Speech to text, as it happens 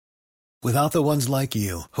Without the ones like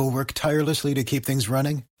you, who work tirelessly to keep things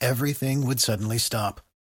running, everything would suddenly stop.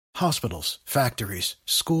 Hospitals, factories,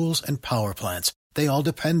 schools, and power plants, they all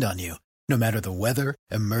depend on you. No matter the weather,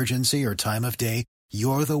 emergency, or time of day,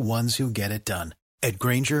 you're the ones who get it done. At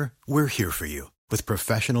Grainger, we're here for you with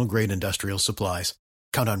professional-grade industrial supplies.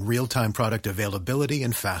 Count on real-time product availability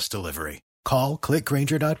and fast delivery. Call, click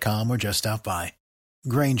Grainger.com, or just stop by.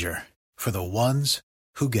 Grainger, for the ones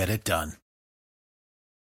who get it done.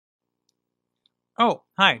 Oh,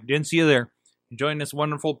 hi, didn't see you there. Enjoying this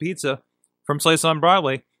wonderful pizza from Slice on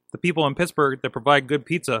Broadway, the people in Pittsburgh that provide good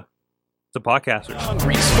pizza to podcasters.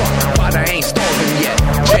 Hungry as fuck, but I ain't starving yet.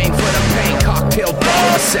 Chain for the pain, cocktail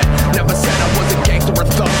throw set. Never said I was a gangster or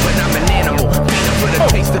thug, but I'm an animal. Beating for the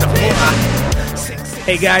taste of the floor.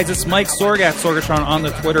 Hey guys, it's Mike Sorgat, Sorgatron on the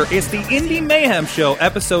Twitter. It's the Indie Mayhem Show,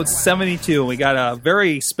 episode 72. We got a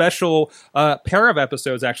very special pair of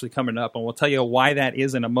episodes actually coming up, and we'll tell you why that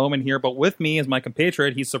is in a moment here. But with me is my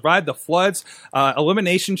compatriot. He survived the floods,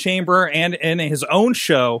 Elimination Chamber, and in his own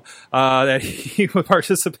show that he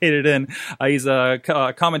participated in. He's a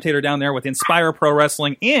commentator down there with Inspire Pro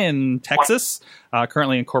Wrestling in Texas,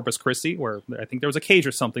 currently in Corpus Christi, where I think there was a cage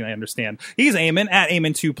or something, I understand. He's Eamon, at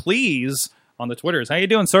Eamon2 Please, on the Twitters. How you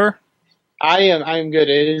doing, sir? I'm good.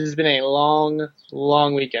 It has been a long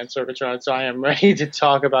weekend, Sorgatron, so I am ready to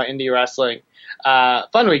talk about indie wrestling.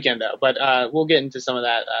 Fun weekend, though, but we'll get into some of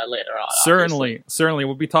that later on. Certainly.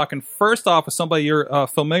 We'll be talking first off with somebody you're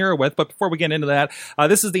familiar with, but before we get into that,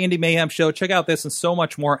 this is the Indie Mayhem Show. Check out this and so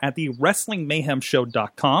much more at the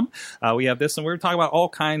WrestlingMayhemShow.com. We have this, and we're talking about all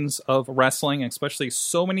kinds of wrestling, especially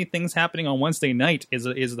so many things happening on Wednesday night is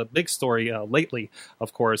the big story lately,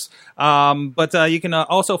 of course. But you can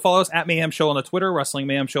also follow us at Mayhem Show on the Twitter, Wrestling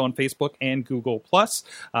Mayhem Show on Facebook and Google+.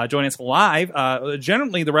 Join us live.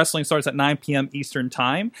 Generally, the wrestling starts at 9 p.m. Eastern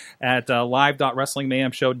Time at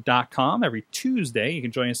live.wrestlingmayhemshow.com every Tuesday. You can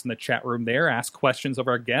join us in the chat room there, ask questions of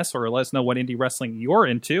our guests, or let us know what indie wrestling you're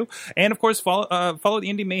into. And, of course, follow the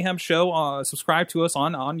Indie Mayhem Show. Subscribe to us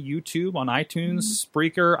on YouTube, on iTunes,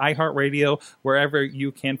 Spreaker, iHeartRadio, wherever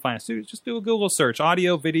you can find us. Just do a Google search,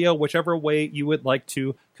 audio, video, whichever way you would like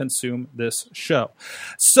to consume this show.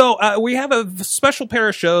 So we have a special pair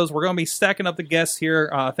of shows. We're going to be stacking up the guests here.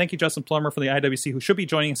 Thank you, Justin Plummer from the IWC, who should be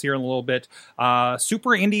joining us here in a little bit.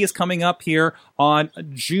 Super Indy is coming up here on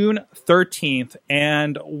June 13th,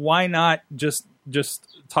 and why not just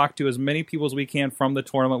talk to as many people as we can from the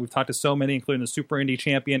tournament. We've talked to so many, including the Super Indy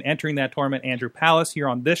champion entering that tournament, Andrew Palace, here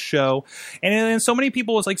on this show. And so many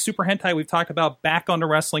people, it's like Super Hentai, we've talked about back on the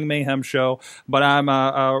Wrestling Mayhem Show. But I'm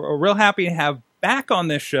real happy to have back on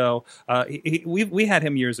this show. We had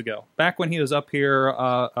him years ago, back when he was up here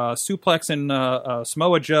suplexing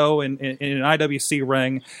Samoa Joe in an IWC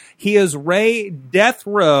ring. He is Ray Death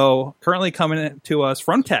Row, currently coming to us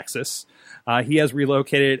from Texas. He has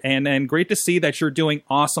relocated, and great to see that you're doing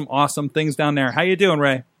awesome things down there. How you doing,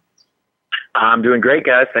 Ray? I'm doing great,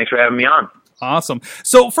 guys. Thanks for having me on. Awesome.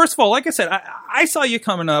 So first of all, like I said, I saw you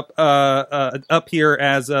coming up here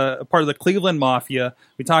as a part of the Cleveland Mafia.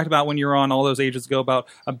 We talked about when you were on all those ages ago about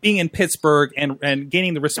being in Pittsburgh and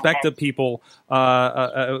gaining the respect of people.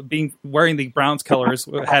 Wearing the Browns colors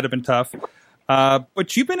had to have been tough.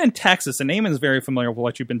 But you've been in Texas, and Eamon's very familiar with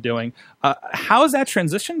what you've been doing. How has that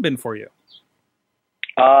transition been for you?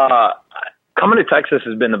 Coming to Texas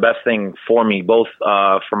has been the best thing for me, both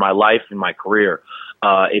for my life and my career.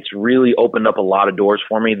 It's really opened up a lot of doors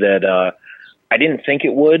for me that I didn't think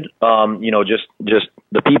it would. Just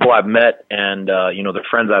the people I've met and the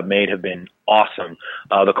friends I've made have been awesome.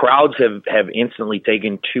 The crowds have instantly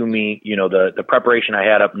taken to me. The preparation I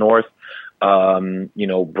had up north,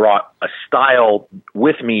 brought a style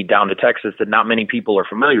with me down to Texas that not many people are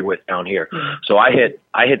familiar with down here. So I hit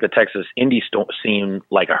the Texas indie scene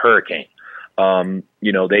like a hurricane.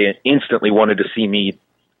 They instantly wanted to see me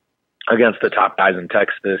against the top guys in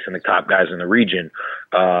Texas and the top guys in the region.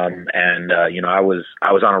 I was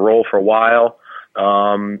on a roll for a while.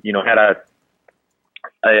 I'm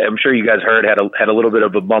sure you guys heard, had a little bit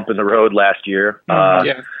of a bump in the road last year. But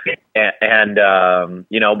I'm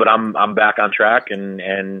back on track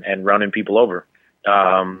and running people over.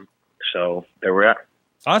 So there we're at.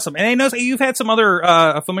 Awesome. And I know you've had some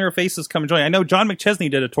other familiar faces come and join. I know John McChesney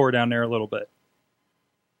did a tour down there a little bit.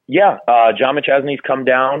 Yeah, John McChesney's come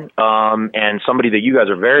down, and somebody that you guys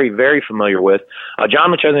are very, very familiar with.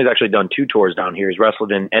 John McChesney's actually done 2 tours down here. He's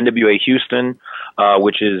wrestled in NWA Houston,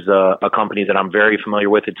 which is a company that I'm very familiar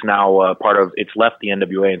with. It's now it's left the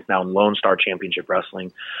NWA, and it's now in Lone Star Championship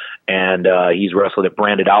Wrestling. And he's wrestled at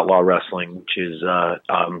Branded Outlaw Wrestling, which is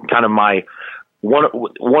kind of my one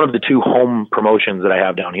of the two home promotions that I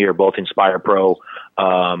have down here, both Inspire Pro,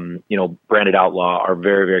 Branded Outlaw, are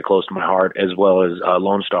very, very close to my heart, as well as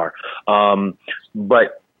Lone Star.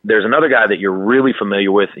 But there's another guy that you're really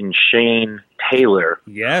familiar with in Shane Taylor,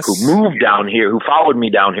 yes, who moved down here, who followed me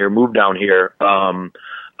down here, moved down here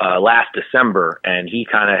last December, and he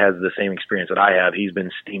kind of has the same experience that I have. He's been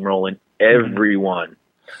steamrolling everyone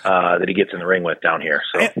that he gets in the ring with down here.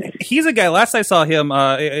 So he's a guy. Last I saw him,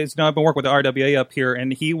 I've been working with the RWA up here,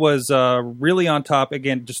 and he was really on top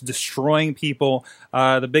again, just destroying people.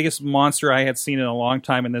 The biggest monster I had seen in a long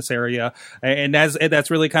time in this area, and that's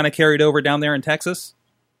really kind of carried over down there in Texas.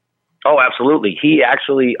 Oh, absolutely. He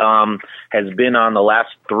actually has been on the last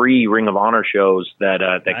 3 Ring of Honor shows that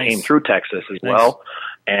Nice. came through Texas as well.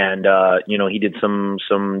 And, he did some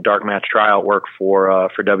dark match tryout work for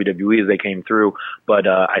WWE as they came through. But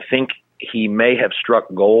I think he may have struck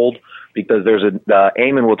gold because there's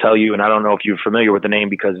Eamon will tell you, and I don't know if you're familiar with the name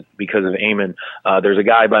because of Eamon. There's a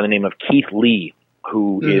guy by the name of Keith Lee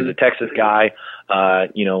who is a Texas guy.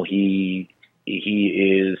 He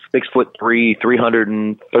is 6'3",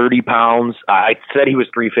 330 pounds. I said he was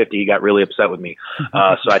 350. He got really upset with me.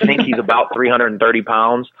 So I think he's about 330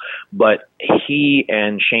 pounds. But he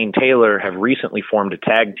and Shane Taylor have recently formed a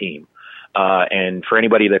tag team. And for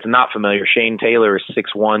anybody that's not familiar, Shane Taylor is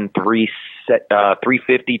 6'1",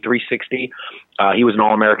 350, 360. He was an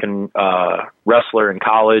All-American wrestler in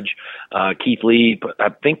college. Keith Lee, I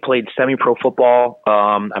think, played semi-pro football.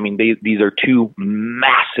 These are two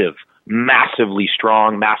massively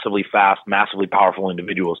strong, massively fast, massively powerful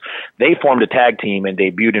individuals. They formed a tag team and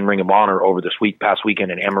debuted in Ring of Honor over this past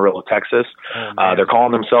weekend in Amarillo, Texas. They're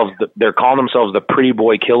calling themselves the Pretty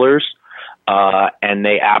Boy Killers. And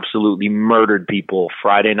they absolutely murdered people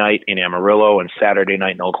Friday night in Amarillo and Saturday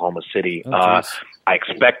night in Oklahoma City. I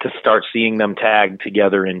expect to start seeing them tagged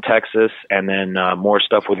together in Texas, and then more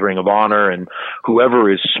stuff with Ring of Honor, and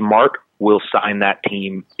whoever is smart will sign that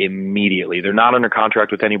team immediately. They're not under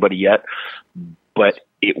contract with anybody yet, but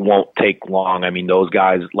it won't take long. I mean, those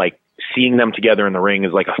guys, like, seeing them together in the ring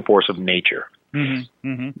is like a force of nature. Mm-hmm.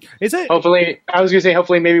 Mm-hmm. Is it? Hopefully, I was going to say,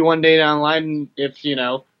 hopefully maybe one day down the line, if,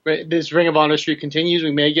 this Ring of Honor streak continues,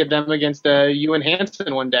 we may get them against you and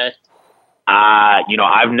Hansen one day.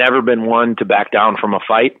 I've never been one to back down from a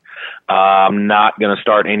fight. I'm not going to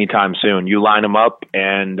start anytime soon. You line them up,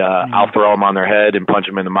 and I'll throw them on their head and punch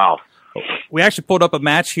them in the mouth. We actually pulled up a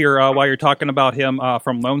match here while you're talking about him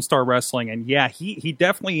from Lone Star Wrestling, and yeah, he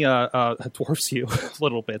definitely dwarfs you a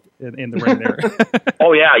little bit in the ring there.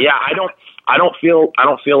 Oh yeah. I don't feel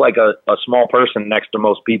like a small person next to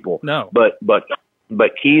most people. No,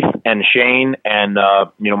 but Keith and Shane and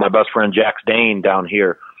my best friend Jax Dane down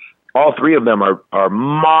here, all 3 of them are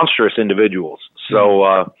monstrous individuals.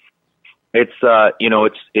 So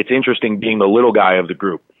it's interesting being the little guy of the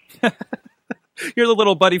group. You're the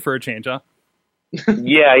little buddy for a change, huh?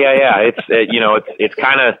 Yeah. It's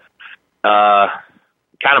kind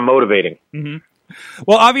of motivating. Mm-hmm.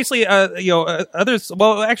 Well, obviously, others.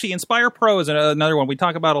 Well, actually, Inspire Pro is another one. We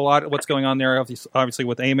talk about a lot of what's going on there, obviously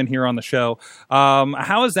with Eamon here on the show.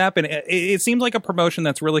 How has that been? It seems like a promotion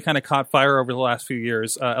that's really kind of caught fire over the last few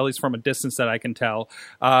years, at least from a distance that I can tell.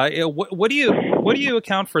 What do you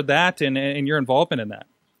account for that and your involvement in that?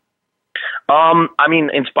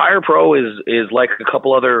 Inspire Pro is like a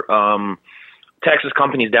couple other Texas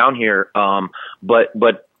companies down here, but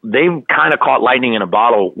they've kind of caught lightning in a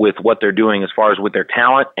bottle with what they're doing as far as with their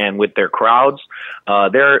talent and with their crowds.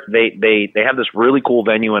 They have this really cool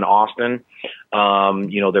venue in Austin.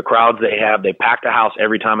 Their crowds they pack the house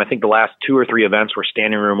every time. I think the last 2 or 3 events were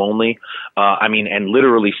standing room only. And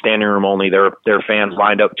literally standing room only. Their fans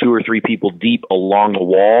lined up 2 or 3 people deep along the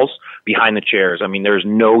walls behind the chairs. I mean, there's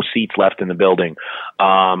no seats left in the building.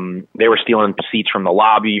 They were stealing seats from the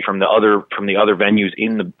lobby, from the other venues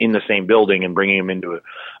in the same building, and bringing them into it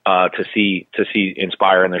to see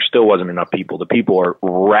Inspire. And there still wasn't enough people. The people are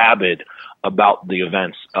rabid about the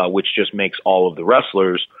events, which just makes all of the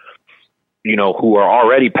wrestlers, who are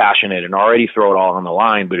already passionate and already throw it all on the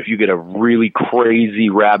line. But if you get a really crazy,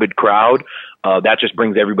 rabid crowd, that just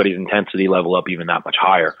brings everybody's intensity level up even that much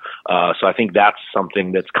higher. So I think that's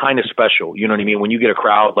something that's kind of special. You know what I mean? When you get a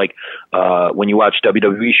crowd, like when you watch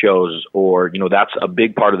WWE shows, or, that's a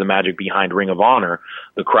big part of the magic behind Ring of Honor.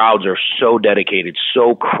 The crowds are so dedicated,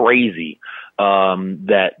 so crazy,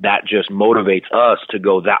 that just motivates us to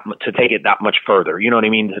go to take it that much further. You know what I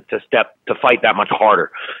mean? To fight that much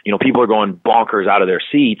harder. People are going bonkers out of their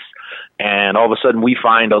seats, and all of a sudden we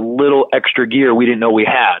find a little extra gear we didn't know we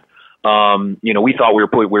had. We thought we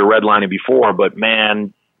were redlining before, but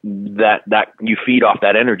man, that you feed off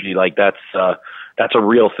that energy. Like that's that's a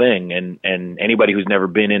real thing. And anybody who's never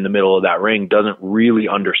been in the middle of that ring doesn't really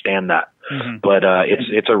understand that. Mm-hmm. But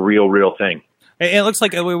it's a real thing. It looks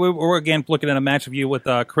like we're again looking at a match of you with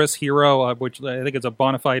Chris Hero, which I think is a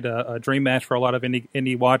bona fide dream match for a lot of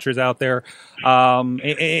indie watchers out there. And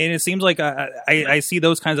it seems like I see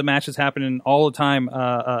those kinds of matches happening all the time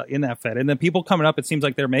in that Fed. And then people coming up, it seems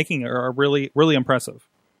like they're making are really, really impressive.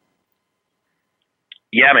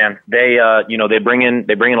 Yeah, man. They bring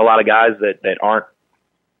in a lot of guys that aren't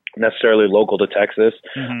necessarily local to Texas.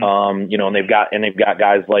 Mm-hmm. And they've got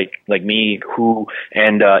guys like me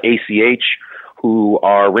and ACH, who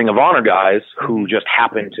are Ring of Honor guys who just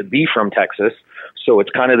happen to be from Texas. So it's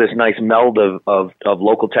kind of this nice meld of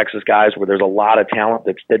local Texas guys where there's a lot of talent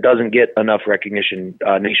that doesn't get enough recognition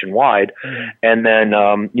nationwide. Mm-hmm. And then,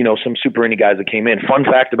 some Super Indy guys that came in. Fun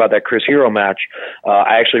fact about that Chris Hero match,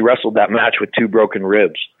 I actually wrestled that match with 2 broken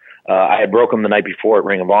ribs. I had broke them the night before at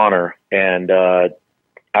Ring of Honor, and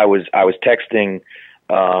I was texting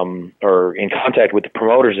or in contact with the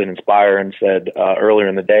promoters at Inspire and said earlier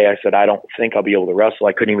in the day, I said, I don't think I'll be able to wrestle.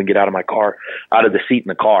 I couldn't even get out of the seat in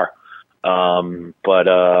the car. But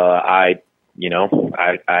I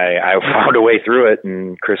found a way through it,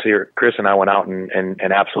 and Chris and I went out and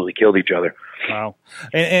absolutely killed each other. Wow.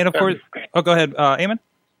 And of course, go ahead, Eamon.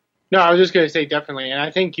 No, I was just going to say definitely, and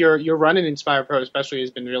I think your run in Inspire Pro especially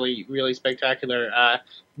has been really, really spectacular.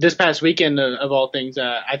 This past weekend, of all things,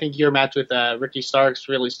 I think your match with Ricky Starks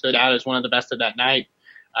really stood out as one of the best of that night.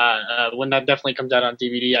 When that definitely comes out on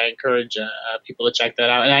DVD, I encourage people to check that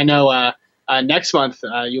out. And I know next month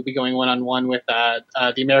you'll be going one-on-one with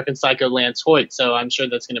the American Psycho Lance Hoyt, so I'm sure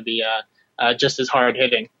that's going to be just as hard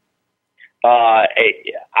hitting. All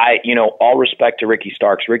respect to Ricky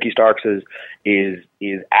Starks. Ricky Starks is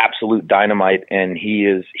absolute dynamite, and he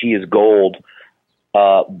is gold.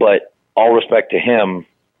 But all respect to him,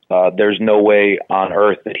 there's no way on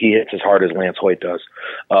earth that he hits as hard as Lance Hoyt does.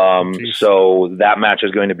 So that match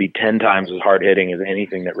is going to be 10 times as hard hitting as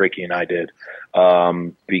anything that Ricky and I did.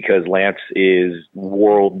 Because Lance is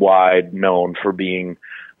worldwide known for being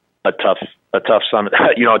a tough son,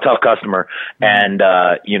 a tough customer. And,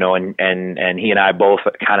 and he and I both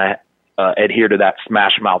kind of adhere to that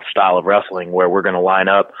smash mouth style of wrestling where we're going to line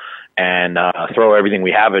up and throw everything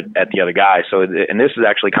we have at the other guy. So, and this is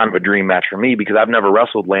actually kind of a dream match for me because I've never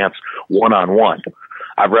wrestled Lance one-on-one.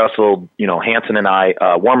 I've wrestled, Hansen and I,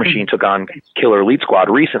 War Machine took on Killer Elite Squad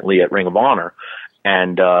recently at Ring of Honor.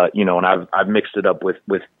 And, and I've mixed it up with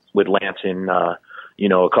Lance in, a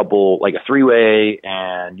couple, like a 3-way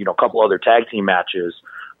and, a couple other tag team matches,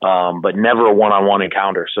 but never a one-on-one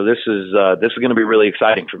encounter. So this is going to be really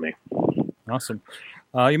exciting for me. Awesome.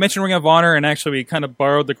 You mentioned Ring of Honor, and actually we kind of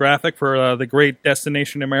borrowed the graphic for the Great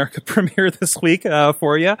Destination America premiere this week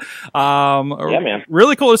for you. Yeah, man.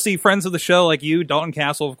 Really cool to see friends of the show like you, Dalton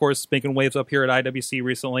Castle, of course, making waves up here at IWC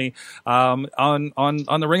recently on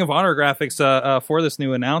the Ring of Honor graphics for this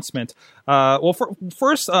new announcement.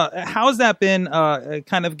 First, how's that been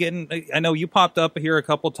kind of getting – I know you popped up here a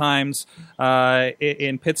couple times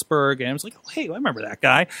in Pittsburgh, and I was like, oh, hey, I remember that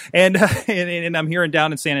guy. And I'm hearing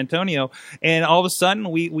down in San Antonio, and all of a sudden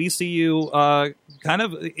we see you kind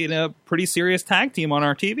of in a pretty serious tag team on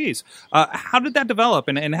our TVs. How did that develop,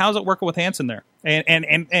 and how's it working with Hansen there?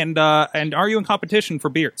 And are you in competition for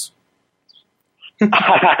beards? The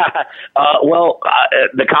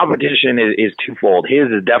competition is twofold. His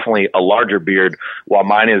is definitely a larger beard, while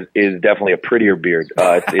mine is definitely a prettier beard.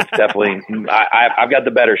 It's definitely I've got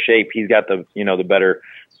the better shape. He's got the the better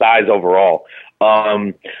size overall.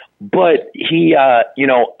 But he,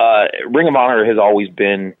 Ring of Honor has always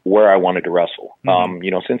been where I wanted to wrestle.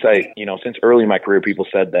 Since early in my career, people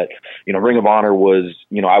said that, Ring of Honor was,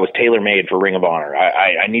 I was tailor-made for Ring of Honor.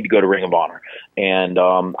 I need to go to Ring of Honor. And,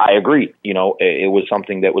 I agreed, it was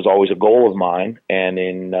something that was always a goal of mine. And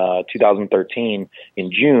in, 2013,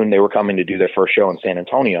 in June, they were coming to do their first show in San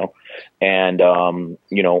Antonio. And, the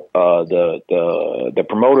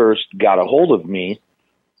promoters got a hold of me,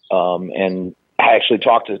 and I actually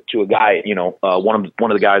talked to a guy, one of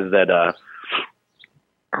the guys that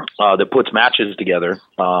puts matches together.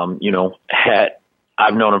 I've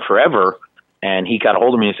known him forever, and he got a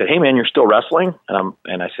hold of me and said, "Hey man, you're still wrestling?"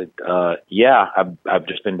 And I said, "Yeah, I've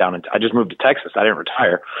just been down I just moved to Texas. I didn't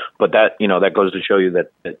retire, but that that goes to show you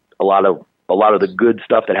that a lot of the good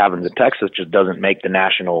stuff that happens in Texas just doesn't make the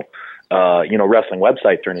national wrestling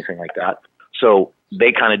websites or anything like that. So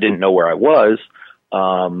they kind of didn't know where I was."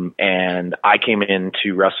 And I came in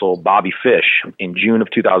to wrestle Bobby Fish in June of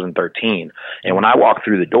 2013. And when I walked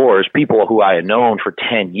through the doors, people who I had known for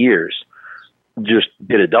 10 years, just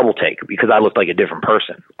did a double take because I looked like a different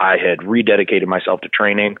person. I had rededicated myself to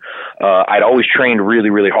training. I'd always trained really,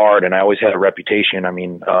 really hard, and I always had a reputation. I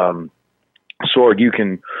mean, Sorg, you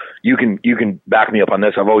can back me up on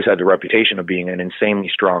this. I've always had the reputation of being an insanely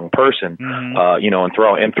strong person, and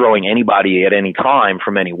throwing anybody at any time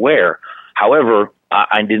from anywhere. However,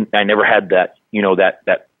 I never had that,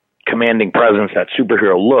 that commanding presence, that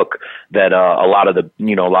superhero look that a lot of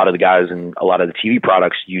the guys and a lot of the TV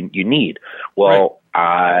products you need. Well,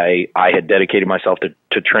 right. I had dedicated myself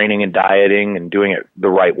to training and dieting and doing it the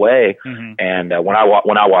right way. Mm-hmm. And when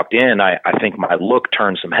I walked in, I think my look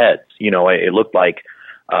turned some heads. It looked like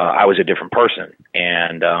I was a different person.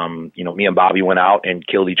 And me and Bobby went out and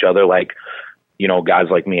killed each other like guys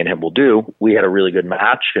like me and him will do. We had a really good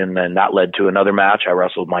match, and then that led to another match. I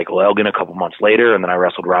wrestled Michael Elgin a couple months later, and then I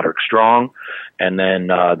wrestled Roderick Strong. And then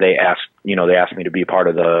they asked me to be part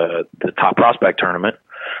of the Top Prospect tournament.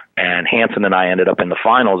 And Hansen and I ended up in the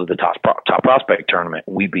finals of the Top Prospect tournament.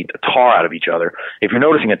 We beat the tar out of each other. If you're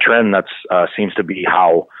noticing a trend, that's seems to be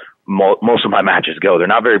how most of my matches go. They're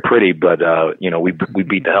not very pretty, but we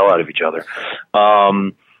beat the hell out of each other.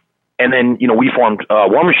 And then, we formed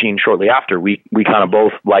War Machine shortly after. We kind of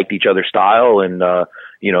both liked each other's style, and, the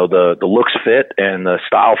looks fit and the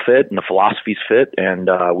style fit and the philosophies fit. And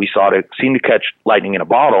we seemed to catch lightning in a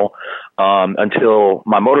bottle until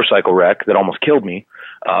my motorcycle wreck that almost killed me.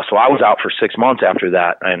 So I was out for 6 months after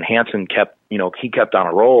that. And Hansen kept on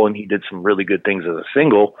a roll, and he did some really good things as a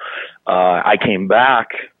single. I came back.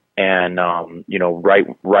 And,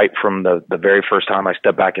 right from the very first time I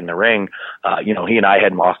stepped back in the ring, he and I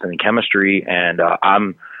hadn't lost any chemistry. And,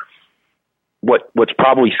 what's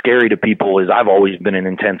probably scary to people is I've always been an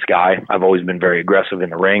intense guy. I've always been very aggressive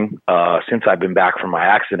in the ring. Since I've been back from my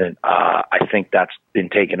accident, I think that's been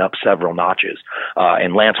taken up several notches.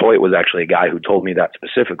 And Lance Hoyt was actually a guy who told me that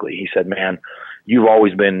specifically. He said, man, you've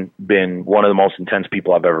always been one of the most intense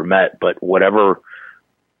people I've ever met, but whatever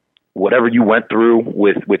you went through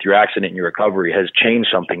with your accident and your recovery has changed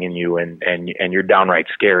something in you, and you're downright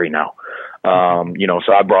scary now.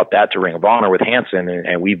 So I brought that to Ring of Honor with Hansen,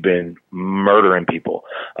 and we've been murdering people,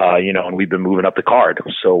 and we've been moving up the card.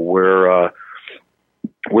 So we're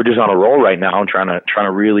just on a roll right now and trying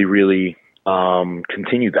to really, really,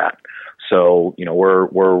 continue that. So,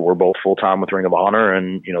 we're both full time with Ring of Honor,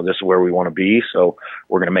 and, this is where we want to be. So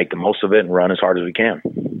we're going to make the most of it and run as hard as we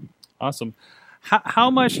can. Awesome. How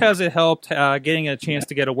much has it helped getting a chance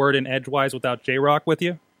to get a word in edgewise without J-Rock with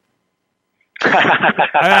you?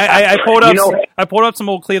 I pulled up some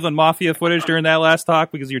old Cleveland Mafia footage during that last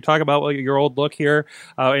talk because you're talking about your old look here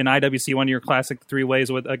in IWC, one of your classic 3-ways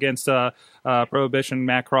against Prohibition,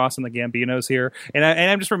 Matt Cross, and the Gambinos here. And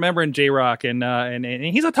I'm just remembering J-Rock, and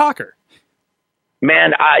he's a talker.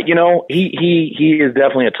 Man, he is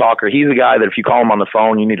definitely a talker. He's a guy that if you call him on the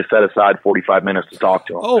phone, you need to set aside 45 minutes to talk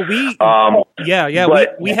to him. Oh,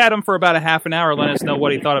 we had him for about a half an hour letting us know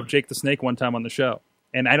what he thought of Jake the Snake one time on the show.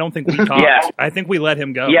 And I don't think we talked. Yeah. I think we let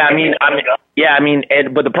him go. Yeah,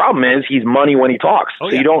 but the problem is he's money when he talks. Oh,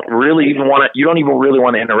 yeah. So you don't even really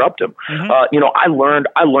want to interrupt him. Mm-hmm.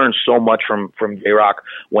 I learned so much from J-Rock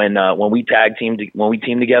when we teamed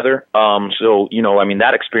together.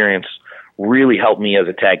 That experience really helped me as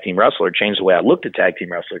a tag team wrestler, changed the way I looked at tag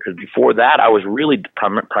team wrestler. Because before that, I was really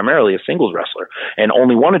primarily a singles wrestler and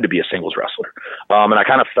only wanted to be a singles wrestler. And I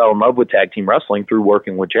kind of fell in love with tag team wrestling through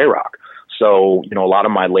working with J-Rock. So, a lot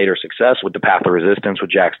of my later success with the Path of Resistance with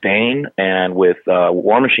Jack Stane and with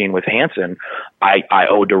War Machine with Hansen, I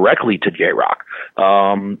owe directly to J-Rock.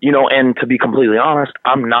 And to be completely honest,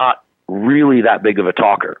 I'm not really that big of a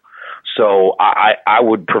talker. So I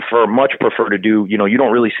would much prefer to do, you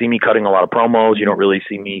don't really see me cutting a lot of promos. You don't really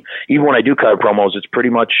see me, even when I do cut promos, it's pretty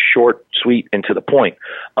much short, sweet, and to the point.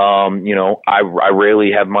 I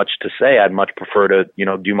rarely have much to say. I'd much prefer to,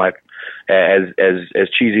 do my, as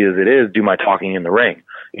cheesy as it is, do my talking in the ring.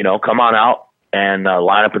 Come on out and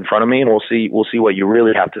line up in front of me, and we'll see what you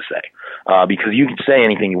really have to say. Because you can say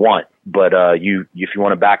anything you want, but if you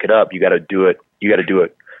want to back it up, you got to do it. You got to do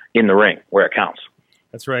it in the ring where it counts.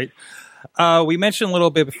 That's right. We mentioned a little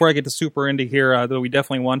bit before I get to Super Indy here, though we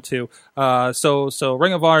definitely want to. So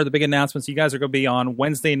Ring of Honor, the big announcements. You guys are going to be on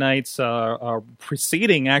Wednesday nights,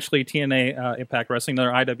 preceding actually TNA Impact Wrestling,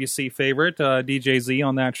 another IWC favorite, DJ Z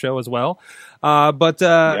on that show as well. How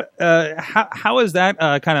is that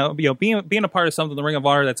kind of being a part of something, the Ring of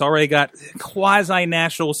Honor, that's already got quasi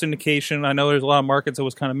national syndication? I know there's a lot of markets that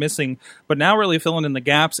was kind of missing, but now really filling in the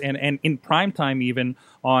gaps and in prime time even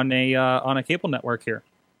on a cable network here.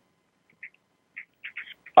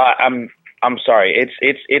 I'm sorry.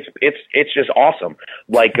 It's just awesome.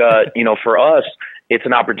 Like, for us, it's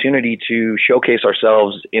an opportunity to showcase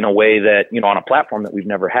ourselves in a way that, you know, on a platform that we've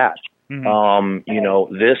never had. You know,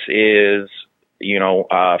 this is, you know,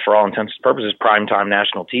 for all intents and purposes, primetime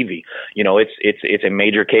national TV. You know, it's a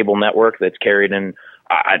major cable network that's carried in,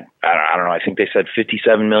 I don't know, I think they said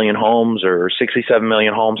 57 million homes or 67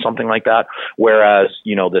 million homes, something like that. Whereas,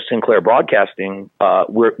 you know, the Sinclair Broadcasting,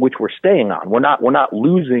 which we're staying on, we're not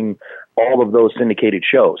losing all of those syndicated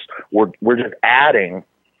shows. We're just adding,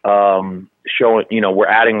 we're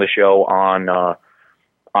adding the show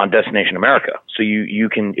on Destination America. So you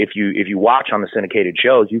can, if you watch on the syndicated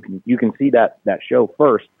shows, you can see that show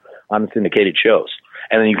first on the syndicated shows.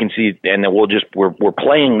 And then you can see, and then we're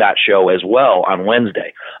playing that show as well on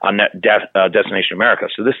Wednesday on Destination America.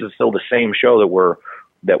 So this is still the same show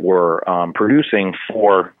that we're producing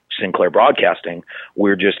for Sinclair Broadcasting.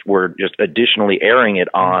 We're just additionally airing it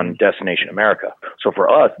on Destination America. So for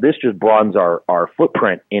us, this just broadens our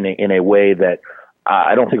footprint in a way that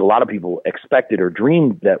I don't think a lot of people expected or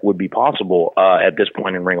dreamed that would be possible at this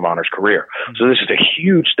point in Ring of Honor's career. So this is a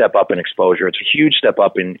huge step up in exposure. It's a huge step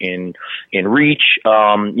up in reach,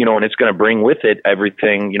 you know, and it's going to bring with it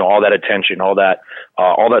everything, you know, all that attention, all that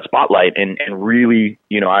spotlight, and really,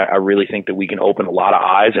 you know, I really think that we can open a lot of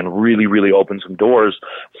eyes and really, really open some doors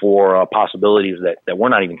for possibilities that we're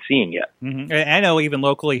not even seeing yet. I know even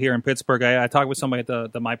locally here in Pittsburgh, I talked with somebody at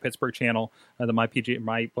the My Pittsburgh channel,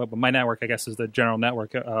 my network, I guess, is the general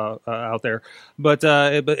network out there, but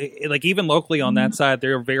like even locally on that side,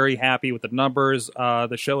 they're very happy with the numbers.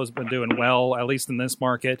 The show has been doing well, at least in this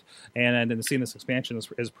market, and seeing this expansion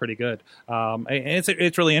is pretty good. And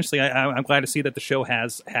it's really interesting. I'm glad to see that the show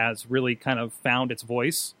has really kind of found its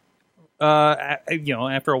voice. You know,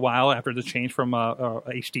 after a while, after the change from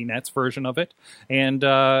HDNet's version of it, and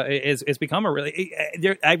it's become a really.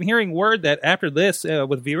 I'm hearing word that after this,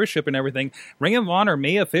 with viewership and everything, Ring of Honor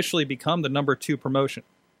may officially become the number 2 promotion.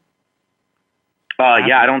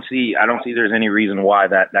 Yeah, I don't see there's any reason why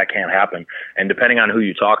that can't happen. And depending on who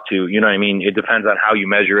you talk to, you know what I mean? It depends on how you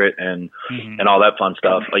measure it and all that fun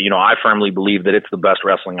stuff. You know, I firmly believe that it's the best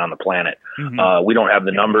wrestling on the planet. We don't have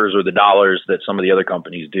the numbers or the dollars that some of the other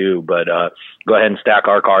companies do, but go ahead and stack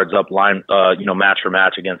our cards up match for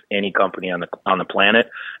match against any company on the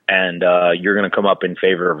planet, and you're going to come up in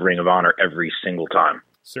favor of Ring of Honor every single time.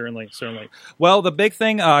 Certainly. Well, the big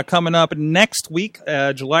thing coming up next week,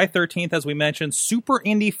 July 13th, as we mentioned, Super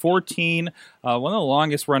Indy 14, one of the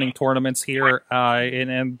longest running tournaments here,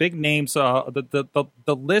 and big names. The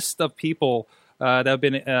list of people that have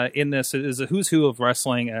been in this is a who's who of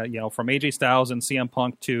wrestling. You know, from AJ Styles and CM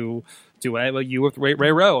Punk to you with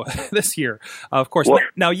Ray Rowe this year, of course.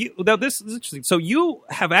 Now this is interesting. So you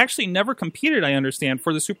have actually never competed, I understand,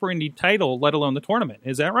 for the Super Indy title, let alone the tournament.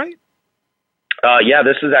 Is that right? Yeah,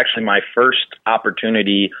 this is actually my first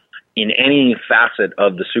opportunity in any facet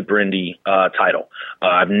of the Super Indy title.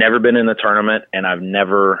 I've never been in the tournament, and I've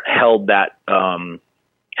never held that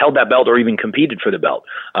belt or even competed for the belt.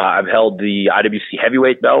 I've held the IWC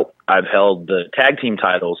heavyweight belt. I've held the tag team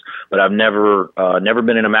titles, but I've never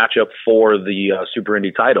been in a matchup for the Super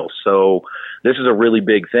Indy title. So this is a really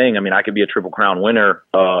big thing. I mean, I could be a Triple Crown winner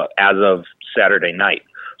as of Saturday night.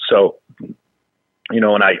 So, you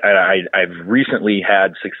know, and I've recently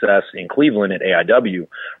had success in Cleveland at AIW,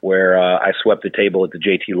 where I swept the table at the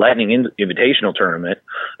JT Lightning Invitational Tournament.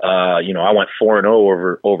 You know, I went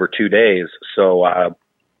 4-0 over 2 days. So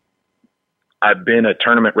I've been a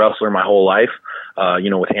tournament wrestler my whole life. You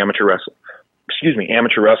know, with amateur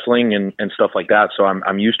wrestling and stuff like that. So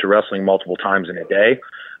I'm used to wrestling multiple times in a day.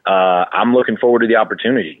 I'm looking forward to the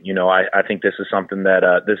opportunity. You know, I think this is something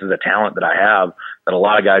that this is a talent that I have that a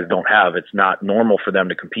lot of guys don't have. It's not normal for them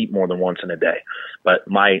to compete more than once in a day. But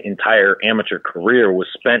my entire amateur career was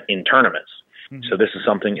spent in tournaments. So this is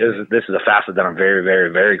a facet that I'm very,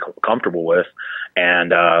 very, very comfortable with.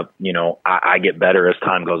 And, you know, I get better as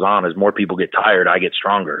time goes on. As more people get tired, I get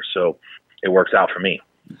stronger. So it works out for me.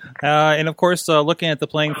 And of course, looking at the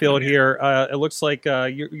playing field here, it looks like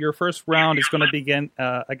your first round is going to begin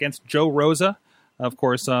against Joe Rosa, of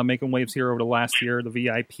course, making waves here over the last year, the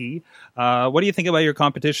VIP. What do you think about your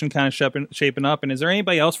competition kind of shaping up? And is there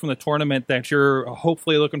anybody else from the tournament that you're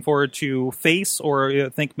hopefully looking forward to face or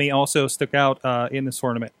think may also stick out in this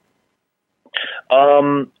tournament?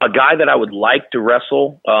 A guy that I would like to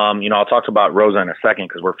wrestle, you know, I'll talk about Rosa in a second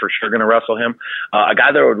because we're for sure going to wrestle him. A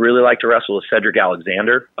guy that I would really like to wrestle is Cedric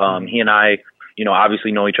Alexander. He and I, you know,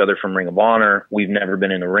 obviously know each other from Ring of Honor. We've never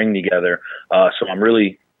been in the ring together. So I'm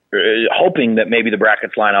really hoping that maybe the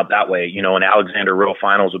brackets line up that way. An Alexander Rowe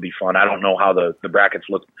finals would be fun. I don't know how the brackets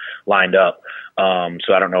look lined up.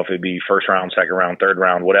 So I don't know if it'd be first round, second round, third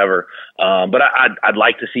round, whatever. But I'd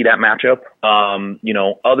like to see that matchup.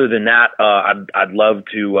 Other than that, I'd love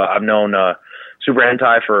to, I've known, Super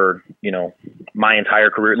Hentai for, my entire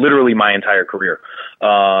career, literally my entire career.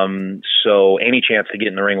 So any chance to get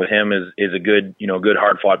in the ring with him is a good, good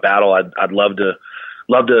hard fought battle. I'd love to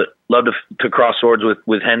cross swords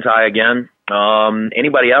with Hentai again.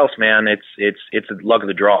 Anybody else, man, it's the luck of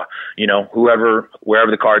the draw. Wherever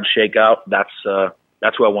the cards shake out, that's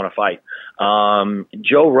who I want to fight.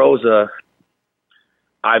 Joe Rosa,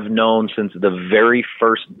 I've known since the very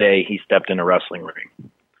first day he stepped in a wrestling ring.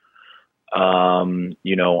 I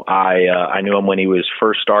knew him when he was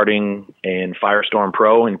first starting in Firestorm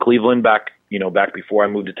Pro in Cleveland back before I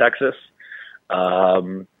moved to Texas.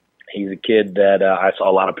 He's a kid that I saw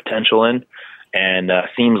a lot of potential in, and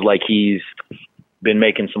seems like he's been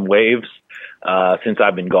making some waves since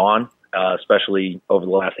I've been gone, especially over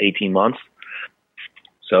the last 18 months.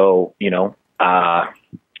 So, it'll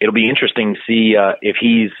be interesting to see if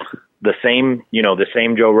he's the same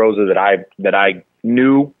Joe Rosa that I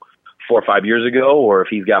knew 4 or 5 years ago, or if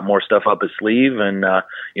he's got more stuff up his sleeve. And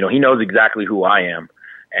he knows exactly who I am,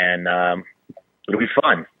 and it'll be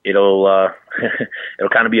fun. It'll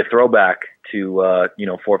kind of be a throwback to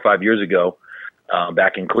 4 or 5 years ago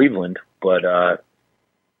back in Cleveland. But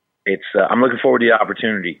it's I'm looking forward to the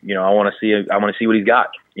opportunity. I want to see what he's got.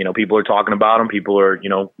 People are talking about him. People are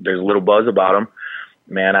there's a little buzz about him.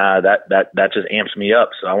 Man, that just amps me up.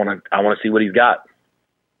 So I want to see what he's got.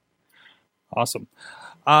 Awesome.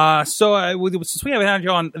 Since we haven't had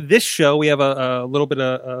you on this show, we have a little bit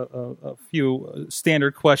of a few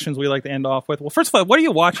standard questions we like to end off with. Well, first of all, what are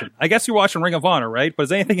you watching? I guess you're watching Ring of Honor, right? But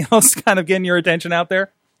is anything else kind of getting your attention out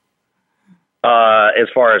there? As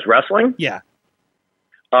far as wrestling? Yeah.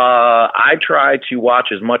 I try to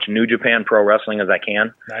watch as much New Japan Pro Wrestling as I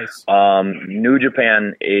can. Nice. New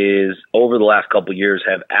Japan is, over the last couple of years,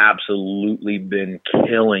 have absolutely been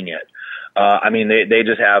killing it. They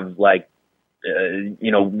just have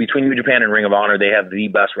between New Japan and Ring of Honor, they have the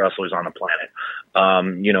best wrestlers on the planet.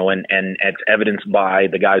 And it's evidenced by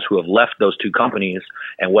the guys who have left those two companies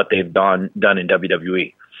and what they've done in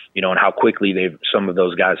WWE, and how quickly some of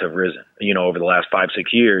those guys have risen, over the last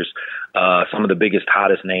 5-6 years. Some of the biggest,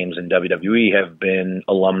 hottest names in WWE have been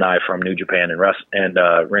alumni from New Japan and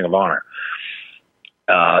Ring of Honor.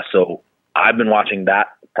 So I've been watching that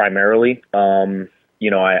primarily. I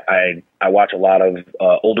watch a lot of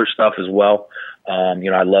older stuff as well.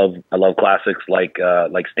 I love classics like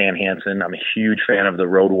Stan Hansen. I'm a huge fan of the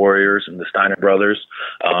Road Warriors and the Steiner Brothers.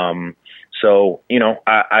 So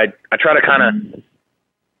I try to kind of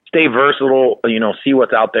stay versatile, see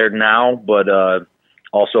what's out there now, but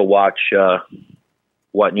also watch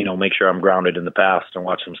make sure I'm grounded in the past and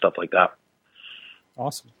watch some stuff like that.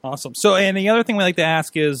 Awesome. So, and the other thing we like to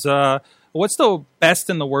ask is, what's the best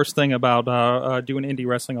and the worst thing about doing indie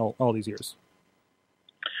wrestling all these years?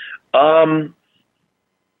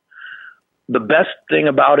 The best thing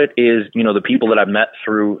about it is, the people that I've met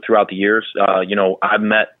throughout the years. I've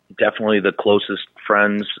met definitely the closest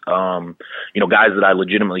friends, guys that I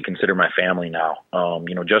legitimately consider my family now,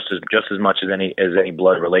 just as much as any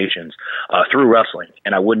blood relations, through wrestling.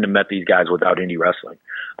 And I wouldn't have met these guys without indie wrestling.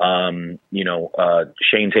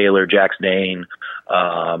 Shane Taylor, Jax Dane,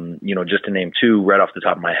 just to name two right off the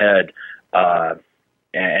top of my head. And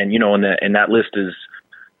that list is,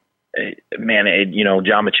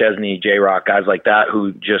 John McChesney, J-Rock, guys like that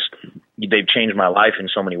who they've changed my life in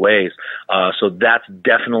so many ways. So that's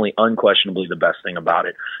definitely unquestionably the best thing about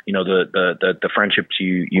it. The friendships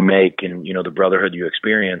you make and, the brotherhood you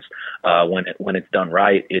experience, when it's done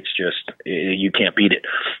right, it's just, you can't beat it.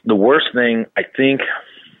 The worst thing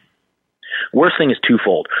is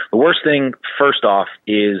twofold. The worst thing, first off,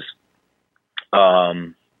 is,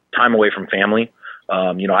 time away from family.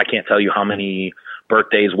 I can't tell you how many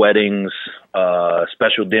birthdays, weddings,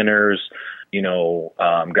 special dinners,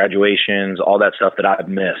 graduations, all that stuff that I've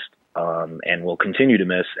missed, and will continue to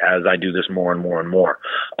miss as I do this more and more and more.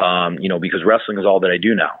 Because wrestling is all that I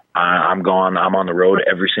do now. I'm gone. I'm on the road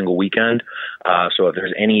every single weekend. So if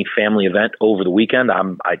there's any family event over the weekend,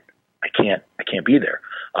 I can't be there.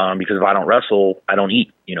 Because if I don't wrestle, I don't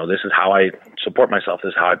eat. This is how I support myself. This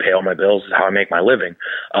is how I pay all my bills. This is how I make my living.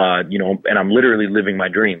 And I'm literally living my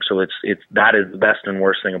dream. So that is the best and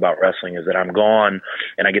worst thing about wrestling, is that I'm gone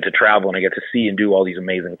and I get to travel and I get to see and do all these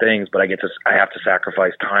amazing things, but I have to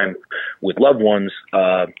sacrifice time with loved ones,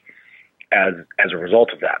 as a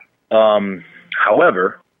result of that.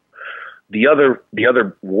 However, the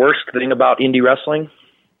other worst thing about indie wrestling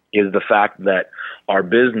is the fact that our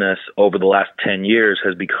business over the last 10 years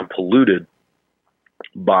has become polluted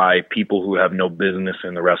by people who have no business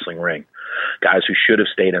in the wrestling ring. Guys who should have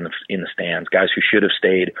stayed in the stands, guys who should have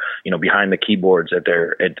stayed, behind the keyboards at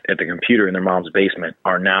the computer in their mom's basement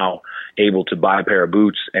are now able to buy a pair of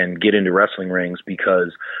boots and get into wrestling rings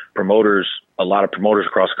because a lot of promoters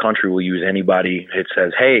across the country will use anybody that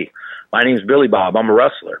says, "Hey, my name's Billy Bob, I'm a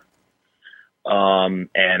wrestler." And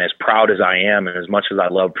as proud as I am, and as much as I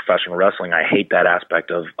love professional wrestling, I hate that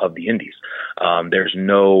aspect of the indies. There's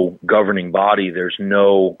no governing body. There's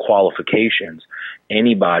no qualifications.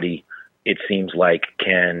 Anybody, it seems like,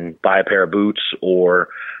 can buy a pair of boots or,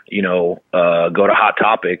 go to Hot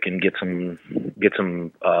Topic and get some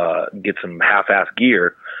half-ass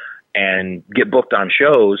gear and get booked on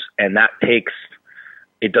shows. And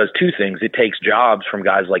it does two things. It takes jobs from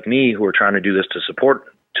guys like me who are trying to do this to support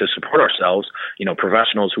ourselves,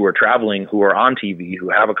 professionals who are traveling, who are on TV, who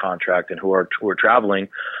have a contract and who are traveling,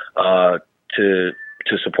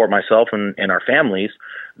 to support myself and our families.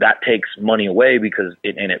 That takes money away because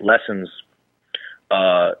it lessens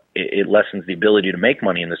the ability to make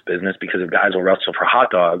money in this business, because if guys will wrestle for hot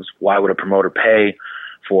dogs, why would a promoter pay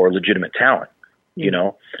for legitimate talent?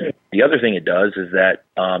 The other thing it does is that,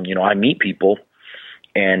 I meet people,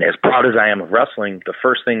 and as proud as I am of wrestling, the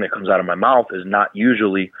first thing that comes out of my mouth is not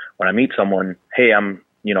usually when I meet someone, "Hey, I'm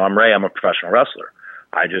Ray, I'm a professional wrestler."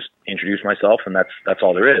 I just introduce myself, and that's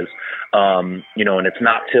all there is. And it's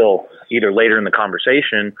not till either later in the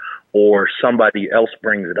conversation or somebody else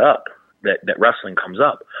brings it up that wrestling comes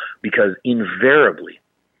up, because invariably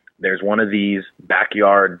there's one of these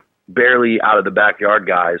barely out of the backyard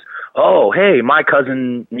guys. "Oh, hey, my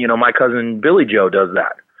cousin Billy Joe does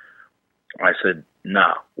that." I said,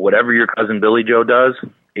 "Nah, whatever your cousin Billy Joe does,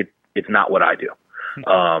 it's not what I do."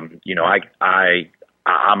 I'm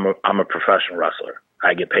a professional wrestler.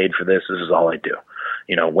 I get paid for this. This is all I do.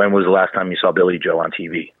 When was the last time you saw Billy Joe on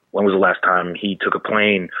TV? When was the last time he took a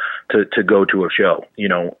plane to go to a show?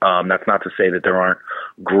 That's not to say that there aren't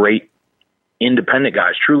great independent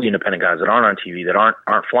guys, truly independent guys that aren't on TV, that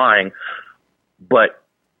aren't flying. But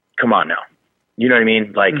come on now. You know what I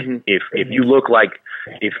mean? Like, if you look like,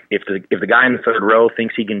 if the guy in the third row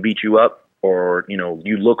thinks he can beat you up, or,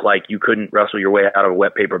 you look like you couldn't wrestle your way out of a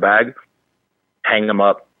wet paper bag, hang them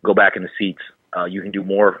up, go back in the seats. You can do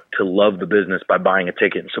more to love the business by buying a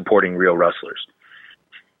ticket and supporting real wrestlers.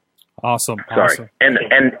 Awesome. Sorry. Awesome. End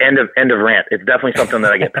of rant. It's definitely something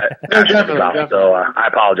that I get passionate about. So I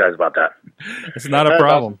apologize about that. It's not a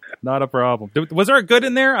problem. Not a problem. Was there a good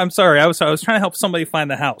in there? I'm sorry. I was trying to help somebody find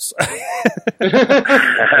the house.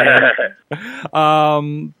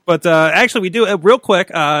 But actually, we do real quick.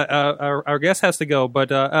 Our guest has to go, but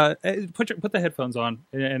put the headphones on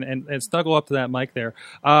and snuggle up to that mic there.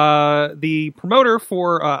 The promoter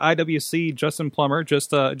for IWC, Justin Plummer,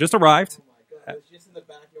 just arrived. I was just in the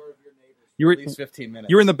backyard of your neighbors. You were at least 15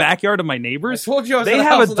 minutes. You were in the backyard of my neighbors? I told you I was They in the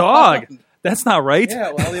have house a of the dog. pond. That's not right.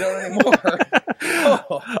 Yeah, well, they don't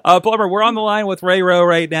anymore. Plummer, we're on the line with Ray Rowe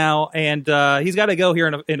right now, and he's got to go here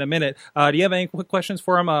in a minute. Do you have any quick questions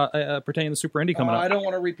for him pertaining to Super Indy coming up? I don't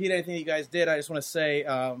want to repeat anything you guys did. I just want to say,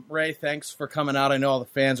 Ray, thanks for coming out. I know all the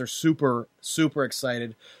fans are super, super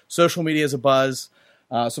excited. Social media is a buzz.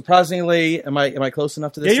 Surprisingly, am I close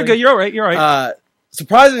enough to this? Yeah, you're thing? good. You're all right. You're all right.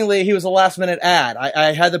 Surprisingly, he was a last-minute ad.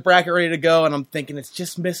 I had the bracket ready to go, and I'm thinking it's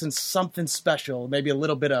just missing something special, maybe a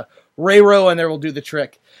little bit of Ray Rowe in there will do the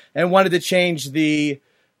trick, and wanted to change the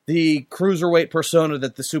cruiserweight persona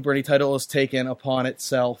that the Super Indy title has taken upon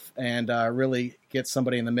itself and really get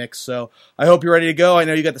somebody in the mix. So I hope you're ready to go. I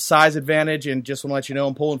know you got the size advantage, and just want to let you know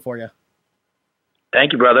I'm pulling for you.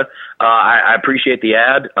 Thank you, brother. I appreciate the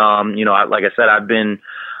ad. Like I said, I've been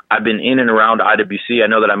in and around IWC. I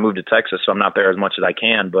know that I moved to Texas, so I'm not there as much as I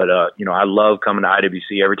can. But I love coming to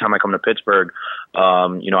IWC. Every time I come to Pittsburgh,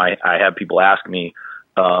 I have people ask me,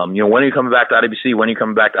 when are you coming back to IWC? When are you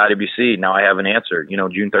coming back to IWC? Now I have an answer.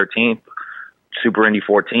 June 13th, Super Indy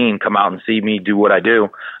 14. Come out and see me do what I do.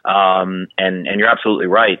 And you're absolutely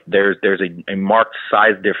right. There's a marked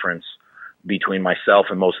size difference between myself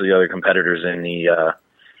and most of the other competitors in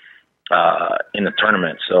the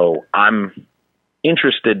tournament. So I'm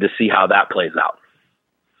interested to see how that plays out.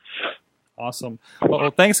 Awesome. Well,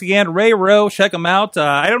 thanks again, Ray Rowe. Check him out.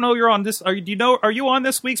 I don't know you're on this. Are you on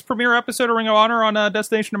this week's premiere episode of Ring of Honor on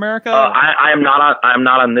Destination America? I am not on. I'm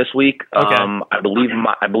not on this week. Okay. I believe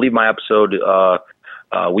my episode.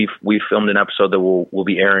 We've filmed an episode that will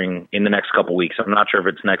be airing in the next couple weeks. I'm not sure if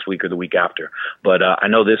it's next week or the week after, but I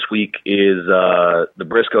know this week is the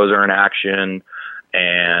Briscoes are in action,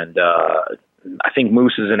 and I think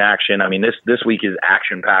Moose is in action. I mean, this week is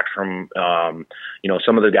action packed from,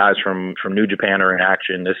 some of the guys from New Japan are in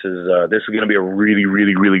action. This is going to be a really,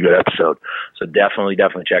 really, really good episode. So definitely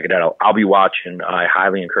check it out. I'll be watching. I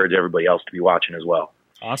highly encourage everybody else to be watching as well.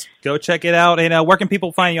 Awesome. Go check it out. And where can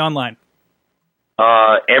people find you online?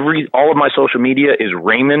 All of my social media is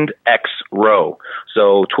Raymond X Rowe.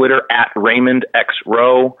 So Twitter at Raymond X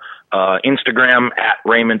Rowe, Instagram at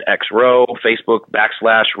Raymond X Rowe, Facebook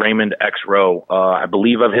 / Raymond X Rowe. I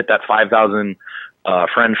believe I've hit that 5,000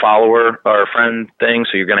 friend thing,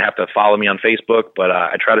 so you're going to have to follow me on Facebook, but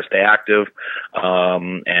I try to stay active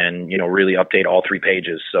and really update all 3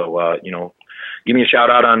 pages. So give me a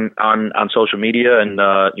shout out on social media, and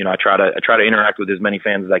I try to interact with as many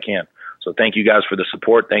fans as I can. So thank you guys for the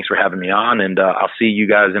support. Thanks for having me on, and I'll see you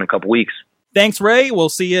guys in a couple weeks. Thanks, Ray. We'll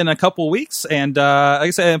see you in a couple weeks. And like I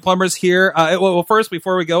said, Plummer's here. Well, first,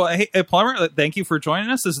 before we go, hey, Plummer, thank you for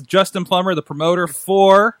joining us. This is Justin Plummer, the promoter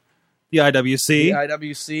for the IWC. The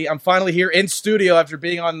IWC. I'm finally here in studio after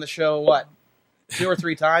being on the show, 2 or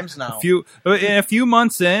 3 times now? A few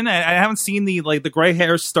months in. I haven't seen the gray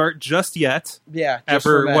hairs start just yet. Yeah.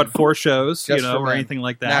 After 4 shows, just or anything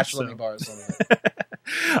like that. National bars.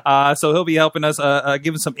 So he'll be helping us,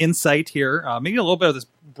 giving some insight here, maybe a little bit of this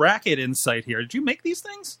bracket insight here. Did you make these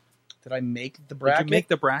things? Did I make the bracket? Did you make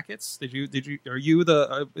the brackets? Did you? Are you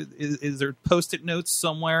the? Is there Post-it notes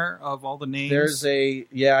somewhere of all the names? I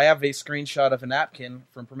have a screenshot of a napkin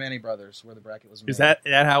from Permane Brothers where the bracket was made. Is that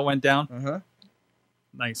how it went down? Uh-huh.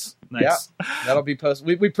 Nice. Yeah, that'll be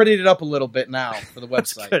posted. We prettied it up a little bit now for the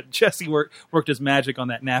website. Good. Jesse worked his magic on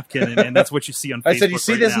that napkin, and that's what you see on Facebook. I said, you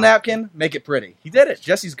see this napkin? Make it pretty. He did it.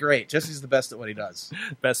 Jesse's great. Jesse's the best at what he does.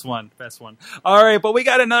 Best one. All right, but we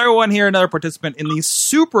got another one here, another participant in the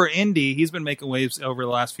Super Indy. He's been making waves over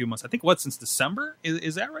the last few months. I think, since December?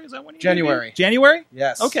 Is that right? Is that when he January. January?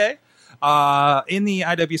 Yes. Okay. In the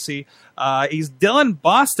IWC. He's Dylan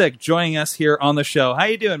Bostic joining us here on the show. How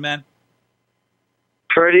you doing, man?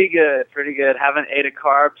 Pretty good. Haven't ate a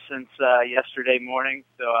carb since yesterday morning,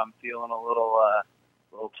 so I'm feeling a little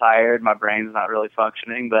tired. My brain's not really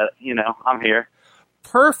functioning, but I'm here.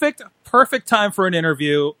 Perfect time for an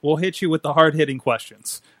interview. We'll hit you with the hard-hitting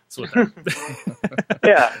questions.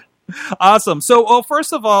 Yeah. Awesome. So,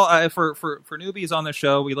 first of all, for newbies on the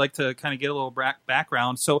show, we like to kind of get a little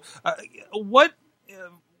background. So, what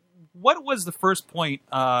was the first point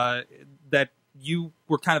that you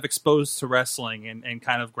were kind of exposed to wrestling and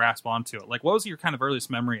kind of grasp onto it? What was your kind of earliest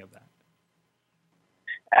memory of that?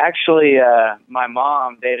 Actually, my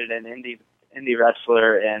mom dated an indie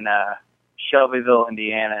wrestler in Shelbyville,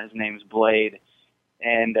 Indiana. His name's Blade.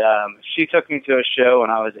 And she took me to a show when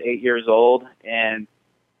I was 8 years old. And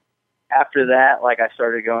after that, I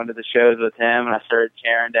started going to the shows with him, and I started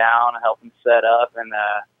tearing down and helping set up. And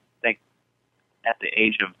I think at the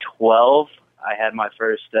age of 12, I had my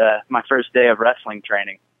first day of wrestling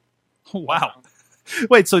training. Wow!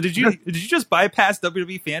 Wait, so did you just bypass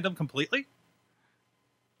WWE fandom completely?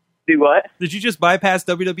 Do what? Did you just bypass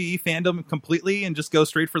WWE fandom completely and just go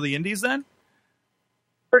straight for the indies then?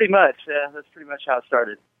 Pretty much. Yeah, that's pretty much how it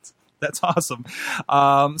started. That's awesome.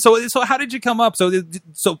 So how did you come up? So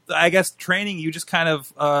I guess training, you just kind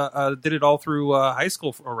of did it all through high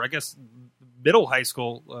school, or I guess middle high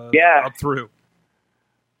school. Up through.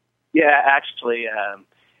 Yeah, actually,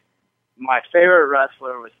 my favorite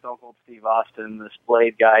wrestler was Stone Cold Steve Austin. This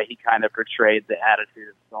Blade guy, he kind of portrayed the attitude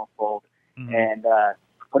of Stone Cold. Mm-hmm. And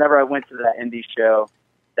whenever I went to that indie show,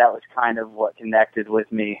 that was kind of what connected with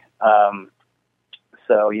me.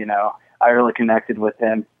 So, I really connected with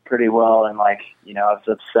him pretty well. And, I was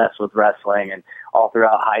obsessed with wrestling. And all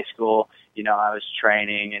throughout high school, I was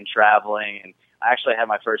training and traveling. And I actually had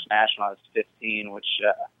my first match when I was 15, which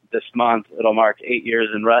this month it'll mark 8 years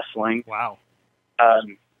in wrestling. Wow.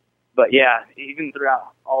 But yeah, even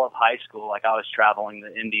throughout all of high school, I was traveling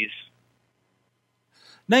the indies.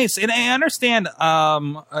 Nice. And I understand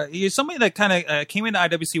you're somebody that kind of came into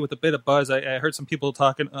IWC with a bit of buzz. I heard some people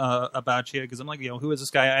talking about you because I'm like, who is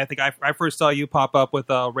this guy? I think I first saw you pop up with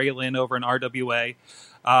Ray Lynn over in RWA.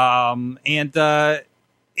 And then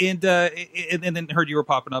heard you were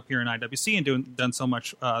popping up here in IWC and done so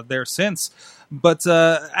much there since. But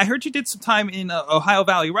I heard you did some time in Ohio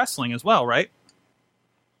Valley Wrestling as well, right?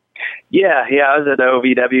 Yeah, I was at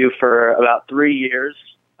OVW for about 3 years.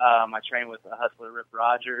 I trained with the Hustler Rip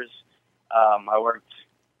Rogers. I worked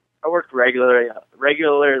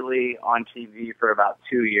regularly on TV for about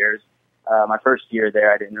 2 years. My first year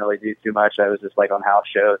there, I didn't really do too much. I was just on house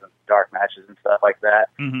shows and dark matches and stuff like that.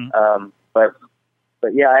 Mm-hmm. But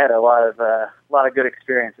yeah, I had a lot of good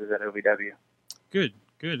experiences at OVW. Good.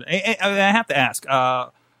 I have to ask,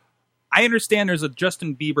 I understand there's a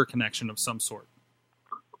Justin Bieber connection of some sort.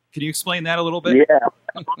 Can you explain that a little bit? Yeah.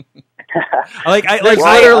 There's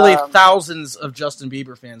literally thousands of Justin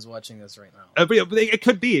Bieber fans watching this right now. It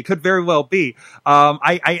could be. It could very well be.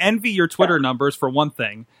 I envy your Twitter numbers for one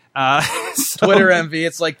thing. Twitter envy.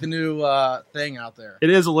 It's like the new thing out there. It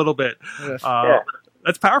is a little bit.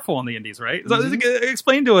 That's powerful on the indies, right? So,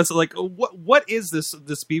 explain to us, like, what is this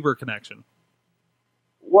Bieber connection?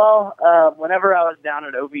 Well, whenever I was down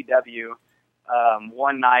at OVW,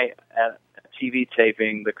 one night at a TV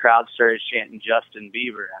taping, the crowd started chanting Justin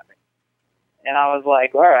Bieber at me. And I was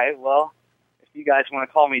like, all right, well, if you guys want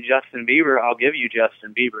to call me Justin Bieber, I'll give you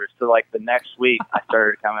Justin Bieber. So, like, the next week, I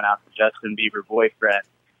started coming out to Justin Bieber boyfriend.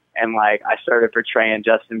 And, like, I started portraying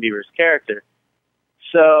Justin Bieber's character.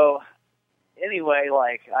 So, anyway,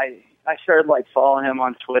 like, I started, like, following him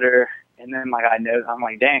on Twitter. And then, like, I'm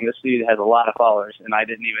like, dang, this dude has a lot of followers. And I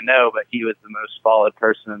didn't even know, but he was the most followed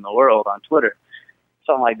person in the world on Twitter.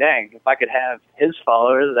 So I'm like, dang, if I could have his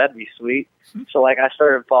followers, that'd be sweet. So, like, I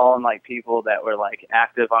started following, like, people that were, like,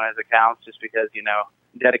 active on his accounts just because, you know,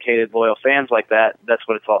 dedicated, loyal fans like that, that's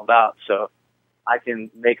what it's all about. So I can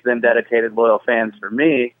make them dedicated, loyal fans for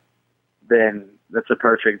me, then that's a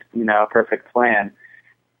perfect plan.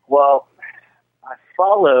 Well, I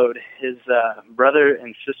followed his brother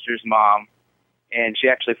and sister's mom, and she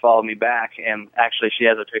actually followed me back, and actually she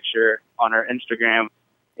has a picture on her Instagram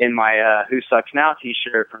in my Who Sucks Now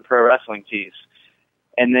t-shirt from Pro Wrestling Tees.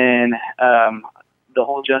 And then the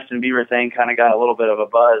whole Justin Bieber thing kind of got a little bit of a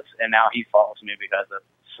buzz, and now he follows me because of it.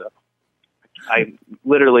 So I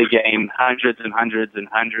literally gain hundreds and hundreds and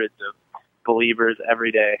hundreds of believers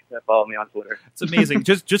every day that follow me on Twitter. It's amazing.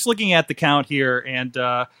 just looking at the count here, and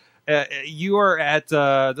you are at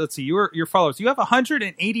let's see, your followers. You have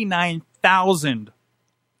 189,000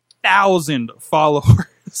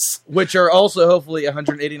 followers, which are also hopefully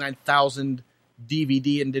 189,000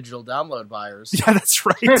 DVD and digital download buyers. Yeah, that's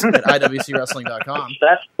right. At IWCWrestling.com.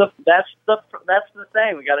 That's the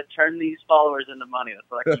thing. We got to turn these followers into money. That's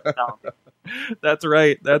what I keep telling people. That's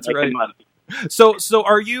right. That's right. Money. So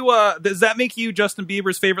are you? Does that make you Justin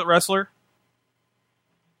Bieber's favorite wrestler?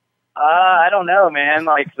 I don't know, man.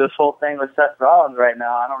 Like this whole thing with Seth Rollins right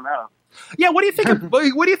now. I don't know. Yeah, what do you think?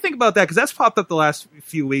 What do you think about that? Because that's popped up the last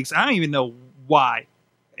few weeks. I don't even know why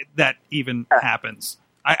that even happens.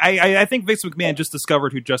 I think Vince McMahon just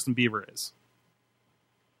discovered who Justin Bieber is.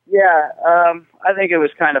 Yeah, I think it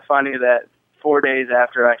was kind of funny that 4 days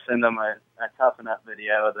after I send them a Toughen Up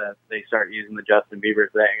video that they start using the Justin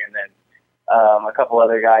Bieber thing, and then a couple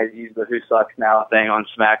other guys use the Who Sucks Now thing on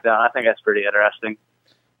SmackDown. I think that's pretty interesting.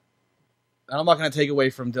 I'm not going to take away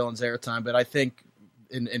from Dylan's airtime, but I think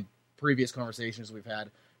in previous conversations we've had,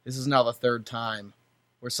 this is now the third time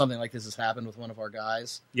where something like this has happened with one of our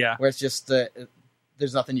guys. Yeah. Where it's just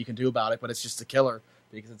there's nothing you can do about it, but it's just a killer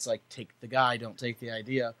because it's like, take the guy, don't take the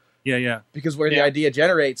idea. Yeah, yeah. Because where the idea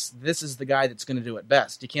generates, this is the guy that's going to do it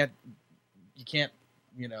best. You can't,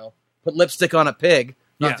 put lipstick on a pig.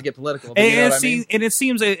 Not to get political, but and it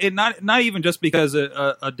seems not even just because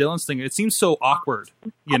a Dylan's thing. It seems so awkward,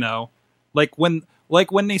 like when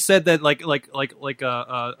they said that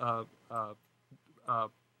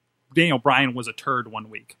Daniel Bryan was a turd one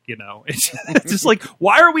week. It's just like,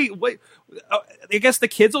 why are we? I guess the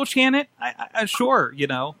kids will chant it. I sure,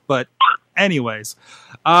 but anyways,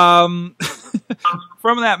 from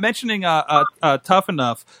that, mentioning Tough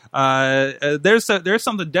Enough, there's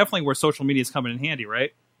something definitely where social media is coming in handy,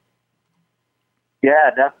 right?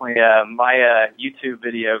 Yeah, definitely. My YouTube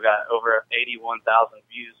video got over 81,000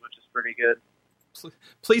 views, which is pretty good.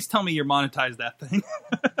 Please tell me you're monetized that thing.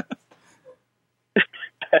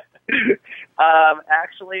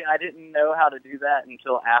 Actually, I didn't know how to do that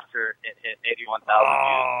until after it hit 81,000 views.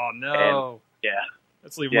 Oh, no. And, yeah.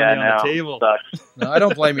 Let's leave money on the table. No, I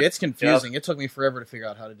don't blame you. It's confusing. Yep. It took me forever to figure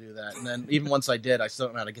out how to do that. And then even once I did, I still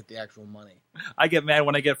don't know how to get the actual money. I get mad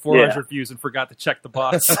when I get 400 views and forgot to check the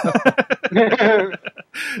box.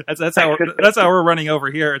 That's how we're running over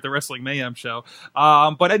here at the Wrestling Mayhem show.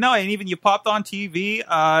 But no, and even you popped on TV.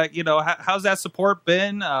 How's that support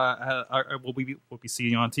been? Will we be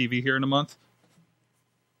seeing you on TV here in a month?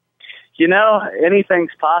 Anything's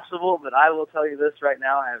possible, but I will tell you this right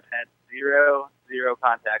now: I have had zero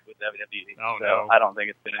contact with WWE. Oh, so no. I don't think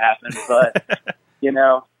it's going to happen, but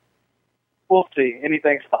we'll see.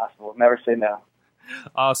 Anything's possible. Never say no.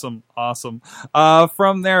 Awesome.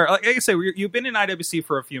 From there, like I say, you've been in IWC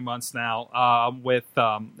for a few months now.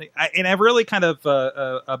 And I've really kind of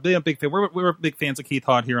been a big fan. We're big fans of Keith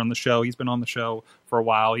Hott here on the show. He's been on the show for a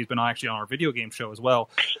while. He's been actually on our video game show as well.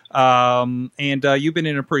 And you've been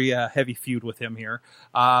in a pretty heavy feud with him here.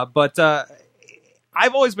 But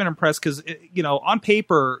I've always been impressed because, on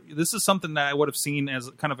paper, this is something that I would have seen as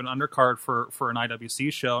kind of an undercard for an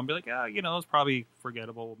IWC show and be like, it's probably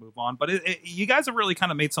forgettable. We'll move on. But you guys have really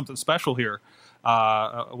kind of made something special here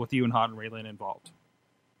with you and Hot and Raylan involved.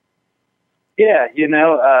 Yeah,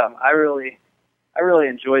 I really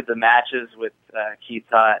enjoyed the matches with Keith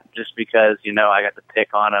Hot just because, I got to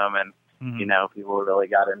pick on him and, people really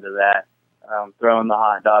got into that, throwing the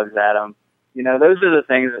hot dogs at him. Those are the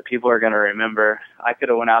things that people are going to remember. I could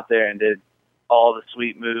have went out there and did all the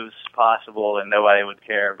sweet moves possible and nobody would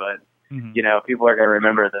care, but, people are going to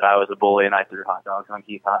remember that I was a bully and I threw hot dogs on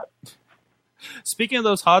Keith Hot. Speaking of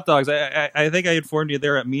those hot dogs, I think I informed you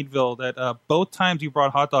there at Meadville that both times you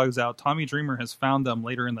brought hot dogs out, Tommy Dreamer has found them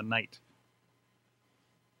later in the night.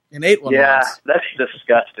 And ate one. Yeah, once. that's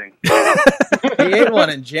disgusting. He ate one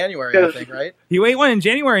in January, I think, right? He ate one in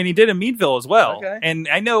January, and he did in Meadville as well. Okay. And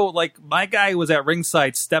I know, my guy was at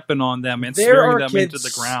ringside stepping on them and smearing them into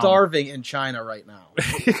the ground. Starving in China right now.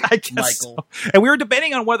 I guess Michael. So. And we were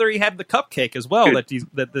debating on whether he had the cupcake as well that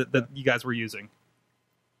you guys were using.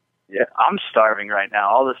 Yeah, I'm starving right now.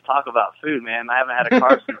 All this talk about food, man. I haven't had a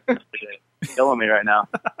carb since yesterday. It's killing me right now.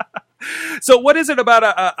 So what is it about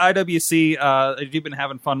IWC that you've been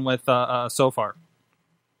having fun with so far?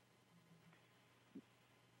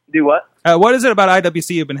 Do what? What is it about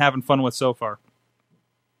IWC you've been having fun with so far?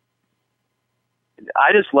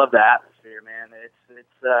 I just love the atmosphere, man. It's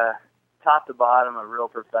top to bottom a real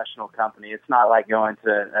professional company. It's not like going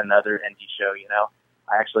to another indie show,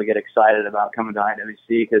 I actually get excited about coming to IWC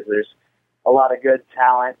because there's a lot of good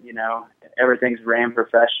talent, everything's ran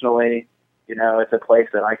professionally. It's a place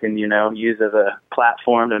that I can, use as a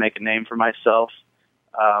platform to make a name for myself.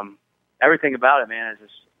 Everything about it, man, is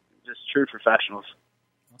just true professionals.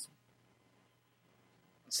 Awesome.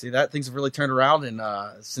 See that things have really turned around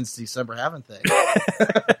since December, haven't they?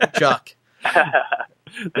 Chuck.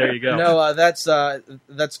 There you go. No, that's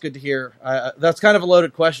good to hear. That's kind of a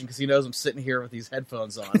loaded question because he knows I'm sitting here with these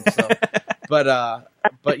headphones on. So.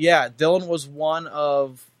 But yeah, Dylan was one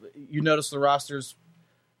of. You notice the roster's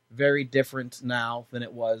very different now than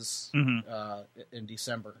it was in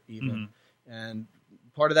December, even. And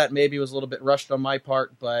part of that maybe was a little bit rushed on my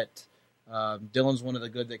part, but Dylan's one of the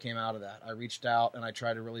good that came out of that. I reached out and I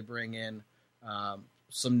tried to really bring in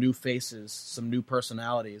some new faces, some new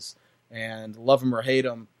personalities. And love him or hate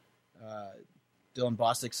him, Dylan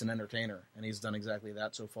Bostic's an entertainer, and he's done exactly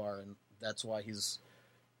that so far, and that's why he's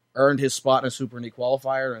earned his spot in a Super Indy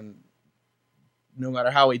qualifier. And no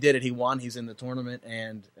matter how he did it, he won. He's in the tournament,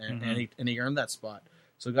 and he earned that spot.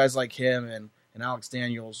 So guys like him and Alex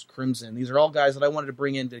Daniels, Crimson, these are all guys that I wanted to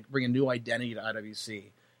bring in to bring a new identity to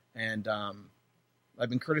IWC. And I've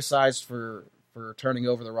been criticized for turning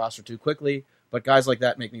over the roster too quickly. But guys like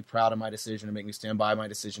that make me proud of my decision and make me stand by my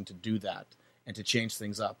decision to do that and to change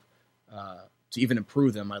things up, to even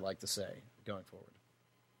improve them, I'd like to say, going forward.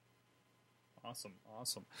 Awesome.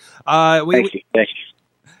 Thank you.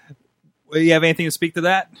 You have anything to speak to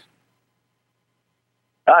that?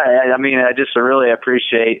 I mean, I just really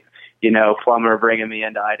appreciate, Plummer bringing me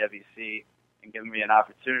into IWC and giving me an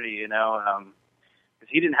opportunity, because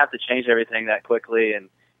he didn't have to change everything that quickly, and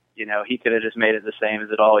he could have just made it the same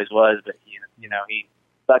as it always was, but, he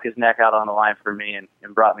stuck his neck out on the line for me and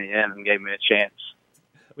brought me in and gave me a chance.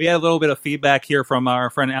 We had a little bit of feedback here from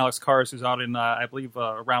our friend Alex Cars, who's out in, I believe,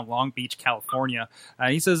 around Long Beach, California.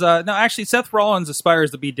 He says, no, actually, Seth Rollins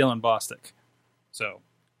aspires to be Dylan Bostic. So,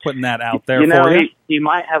 putting that out there for you. He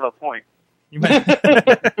might have a point.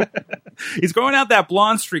 He's growing out that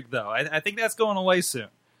blonde streak, though. I think that's going away soon.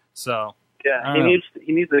 So yeah, he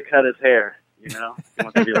needs to cut his hair. He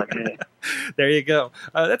wants to be like me. There you go.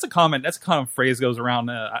 That's a common phrase goes around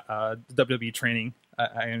WWE training.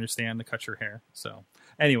 I understand, to cut your hair. So,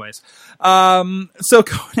 anyways, so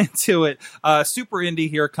going into it, Super Indy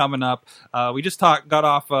here coming up. We just got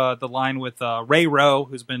off the line with Ray Rowe,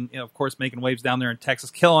 who's been, of course, making waves down there in Texas,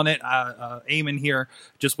 killing it. Eamon here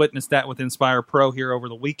just witnessed that with Inspire Pro here over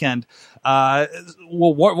the weekend.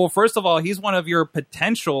 Well, first of all, he's one of your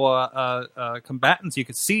potential combatants you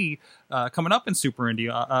could see coming up in Super Indy.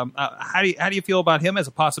 How do you feel about him as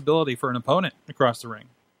a possibility for an opponent across the ring?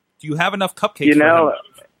 Do you have enough cupcakes for him?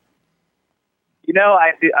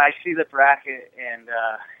 I see the bracket, and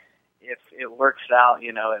if it works out,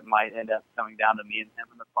 it might end up coming down to me and him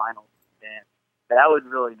in the finals. And that would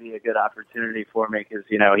really be a good opportunity for me because,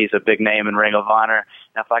 he's a big name in Ring of Honor.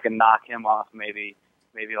 Now, if I can knock him off, maybe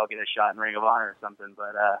I'll get a shot in Ring of Honor or something.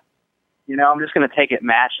 But, I'm just going to take it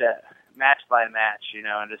match by match,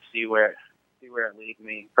 and just see where it leads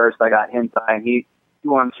me. First, I got Hansen, and he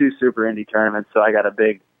won 2 Super Indy tournaments, so I got a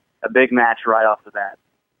big match right off the bat.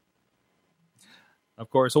 Of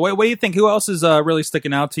course. So what do you think? Who else is really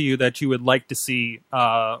sticking out to you that you would like to see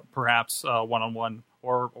perhaps one-on-one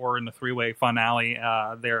or in the three-way finale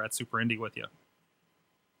there at Super Indy with you?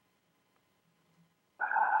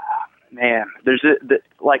 Man, there's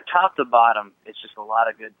like top to bottom, it's just a lot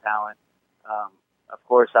of good talent. Of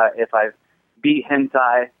course, if I beat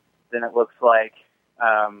Hentai, then it looks like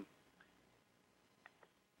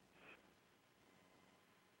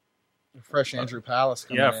fresh Andrew Palace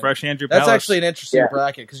coming in. Fresh Andrew That's Palace. Actually an interesting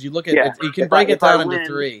bracket because you look at it, you can break it down into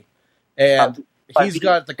three, and he's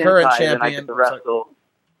got the current Hentai, champion.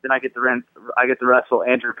 Then I get to wrestle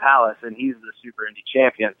Andrew Palace, and he's the Super Indy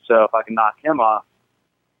champion. So if I can knock him off,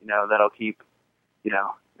 that'll keep,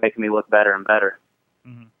 making me look better and better.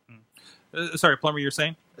 Mm-hmm. Sorry, Plummer, you're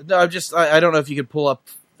saying? No, I don't know if you could pull up.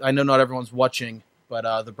 I know not everyone's watching,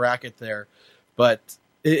 but the bracket there, but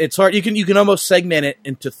it's hard. You can almost segment it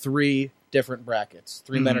into three different brackets.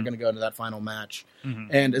 3 men are going to go into that final match,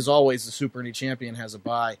 and as always, the Super Indy champion has a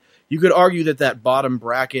bye. You could argue that bottom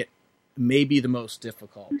bracket may be the most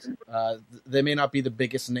difficult. They may not be the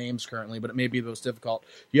biggest names currently, but it may be the most difficult.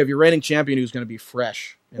 You have your reigning champion who's going to be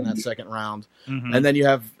fresh in that second round, and then you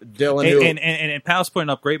have Dylan, and Palace putting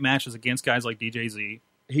up great matches against guys like DJZ.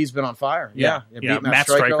 He's been on fire. Yeah. Matt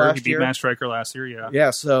Striker. He beat Matt Striker last year.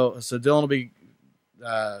 Yeah. So Dylan will be,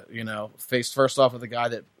 faced first off with a guy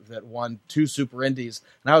that won 2 Super Indies,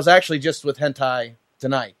 and I was actually just with Hentai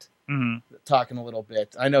tonight, talking a little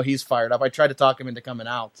bit. I know he's fired up. I tried to talk him into coming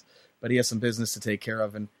out, but he has some business to take care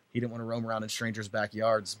of, and he didn't want to roam around in strangers'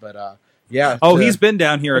 backyards. But he's been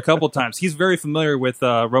down here a couple times. He's very familiar with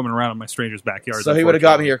roaming around in my strangers' backyards. So he would have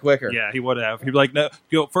got me here quicker. Yeah, he would have. He'd be like, no,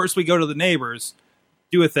 first we go to the neighbors,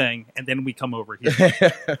 do a thing, and then we come over here.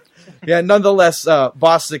 Yeah, nonetheless,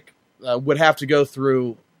 Bostic would have to go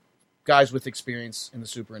through guys with experience in the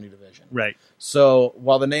Super Indy division. Right. So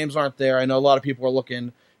while the names aren't there, I know a lot of people are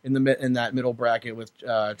looking in that middle bracket with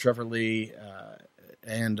Trevor Lee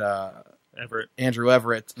and Andrew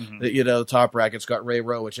Everett. The top bracket's got Ray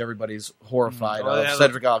Rowe, which everybody's horrified of.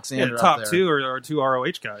 Cedric Alexander top up there. two are 2 ROH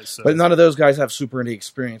guys. So. But none of those guys have Super Indy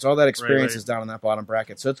experience. All that experience is down in that bottom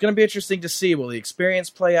bracket. So it's going to be interesting to see. Will the experience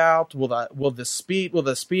play out? Will the speed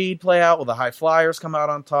play out? Will the high flyers come out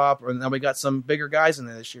on top? And then we got some bigger guys in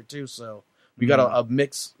there this year too. So we got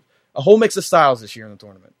a whole mix of styles this year in the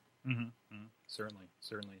tournament. Certainly.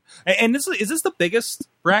 And is this the biggest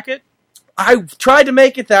bracket? I tried to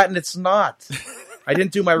make it that, and it's not. I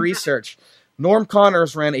didn't do my research. Norm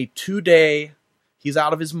Connors ran a 2-day, he's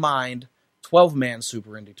out of his mind, 12-man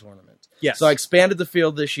Super Indy tournament. Yes. So I expanded the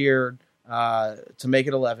field this year to make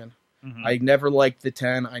it 11. I never liked the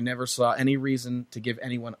 10. I never saw any reason to give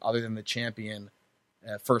anyone other than the champion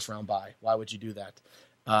a first-round bye. Why would you do that?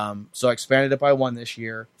 So I expanded it by 1 this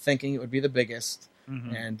year, thinking it would be the biggest.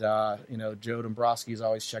 And, Joe Dombrowski's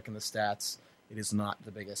always checking the stats. It is not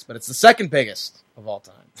the biggest, but it's the second biggest of all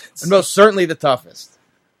time. And most certainly the toughest.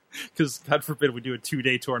 Because, God forbid, we do a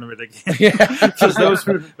 2-day tournament again. Yeah. Because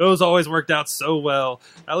those always worked out so well.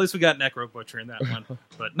 At least we got Necro Butcher in that one.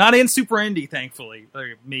 But not in Super Indy, thankfully.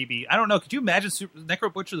 Or maybe. I don't know. Could you imagine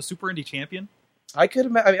Necro Butcher the Super Indy champion? I could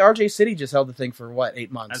imagine. RJ City just held the thing for,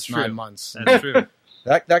 8 months? That's 9 true. months. That's true.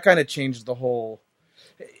 That kind of changed the whole...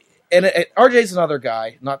 And RJ's another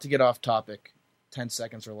guy, not to get off topic, 10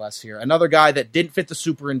 seconds or less here. Another guy that didn't fit the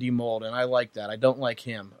Super Indy mold, and I like that. I don't like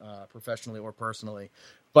him, professionally or personally.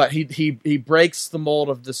 But he breaks the mold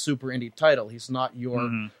of the Super Indy title. He's not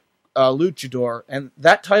your luchador. And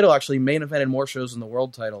that title actually main evented more shows than the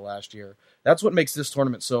world title last year. That's what makes this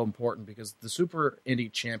tournament so important, because the Super Indy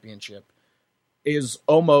Championship is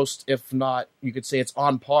almost, if not, you could say it's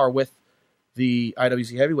on par with the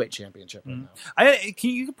IWC Heavyweight Championship right now.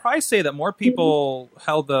 You could probably say that more people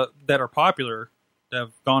that are popular that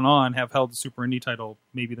have gone on have held the Super Indy title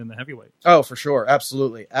maybe than the heavyweight. Oh, for sure.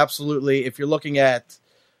 Absolutely. If you're looking at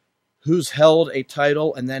who's held a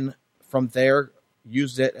title and then from there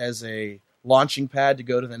used it as a launching pad to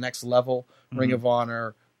go to the next level, Ring of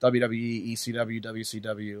Honor, WWE, ECW,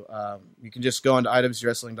 WCW, you can just go into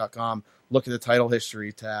IWCWrestling.com, look at the title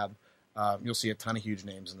history tab. You'll see a ton of huge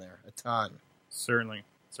names in there. A ton. Certainly.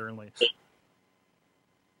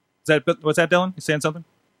 What's that, Dylan? You saying something?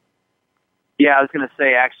 Yeah, I was going to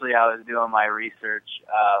say, actually, I was doing my research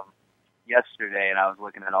yesterday, and I was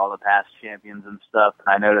looking at all the past champions and stuff,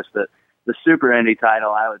 and I noticed that the Super Indy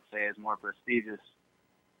title, I would say, is more prestigious.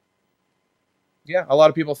 Yeah, a lot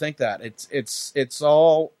of people think that. It's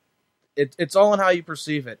all in how you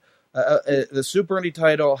perceive it. The Super Indy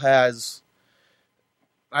title has,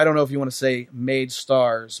 I don't know if you want to say made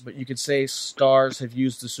stars, but you could say stars have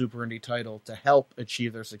used the Super Indy title to help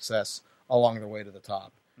achieve their success along their way to the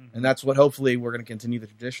top. And that's what hopefully we're going to continue the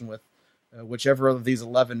tradition with, whichever of these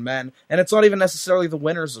 11 men. And it's not even necessarily the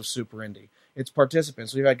winners of Super Indy. It's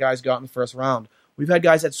participants. We've had guys go out in the first round. We've had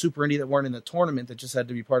guys at Super Indy that weren't in the tournament that just had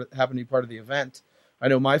to be happened to be part of the event. I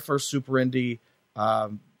know my first Super Indy,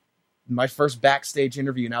 my first backstage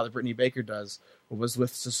interview now that Brittany Baker does was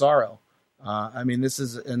with Cesaro.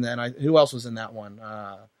 And then who else was in that one?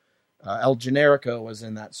 El Generico was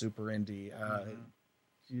in that Super Indy.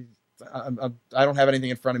 I don't have anything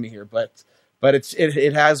in front of me here, but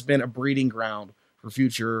it has been a breeding ground for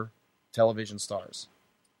future television stars.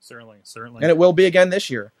 Certainly. And it will be again this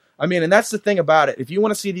year. I mean, and that's the thing about it. If you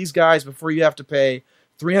want to see these guys before you have to pay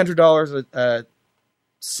 $300 a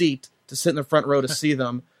seat to sit in the front row to see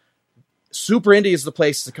them, Super Indy is the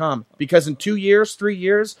place to come. Because in 2 years, 3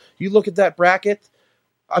 years, you look at that bracket,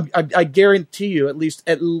 I guarantee you at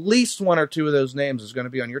least one or two of those names is going to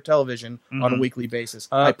be on your television on a weekly basis.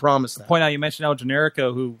 I promise that. Point out, you mentioned El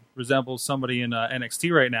Generico, who resembles somebody in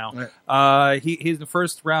NXT right now. Right. He's the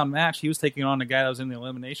first round match. He was taking on a guy that was in the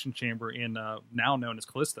Elimination Chamber in now known as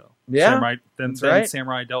Callisto. Yeah, then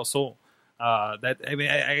Samurai Del Sol.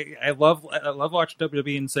 I love watching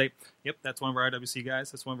WWE and say, yep, that's one of our IWC guys.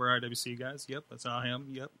 That's one of our IWC guys. Yep, that's not him.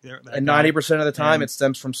 Yep, and 90% of the time, it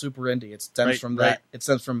stems from Super Indy. It stems from that. Right. It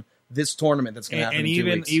stems from this tournament that's going to happen. And in 2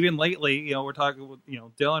 weeks. Even lately, we're talking.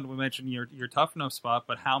 Dylan, we mentioned your Tough Enough spot,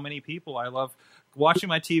 but how many people I love watching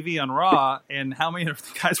my TV on Raw, and how many of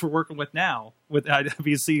the guys we're working with now with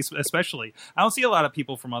IWC, especially. I don't see a lot of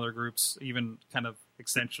people from other groups, even kind of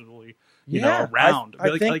extensionally. Around.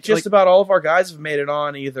 I think just about all of our guys have made it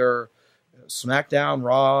on either SmackDown,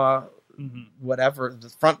 Raw, whatever, the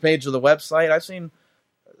front page of the website. I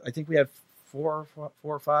think we had four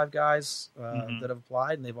or five guys that have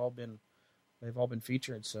applied, and they've all been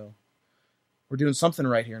featured. So we're doing something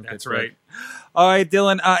right here in Pittsburgh. That's right. All right,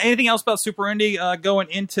 Dylan. Anything else about Super Indy going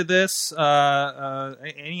into this?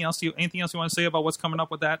 Anything else you want to say about what's coming up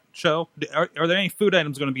with that show? Are there any food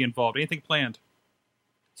items going to be involved? Anything planned?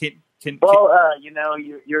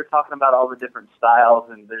 You're talking about all the different styles,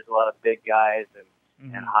 and there's a lot of big guys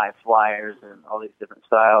and high flyers and all these different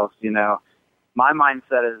styles. My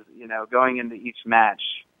mindset is, going into each match,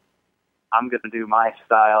 I'm going to do my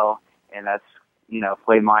style, and that's,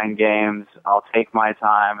 play mind games. I'll take my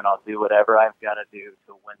time, and I'll do whatever I've got to do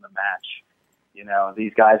to win the match.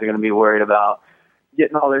 These guys are going to be worried about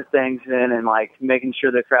getting all their things in and, making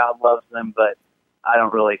sure the crowd loves them, but I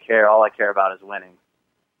don't really care. All I care about is winning.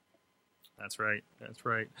 That's right.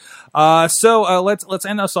 So let's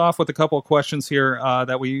end us off with a couple of questions here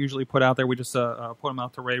that we usually put out there. We just put them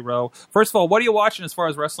out to Ray Rowe. First of all, what are you watching as far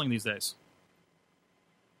as wrestling these days?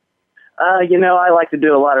 I like to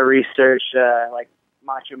do a lot of research, like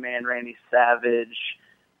Macho Man Randy Savage,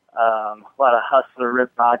 a lot of Hustler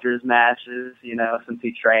Rip Rogers matches, since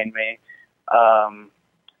he trained me. I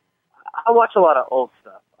watch a lot of old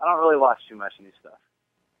stuff. I don't really watch too much new stuff.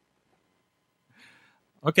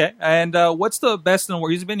 Okay, and what's the best and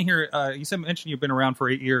worst? You've been here. You mentioned you've been around for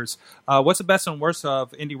 8 years. What's the best and worst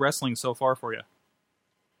of indie wrestling so far for you?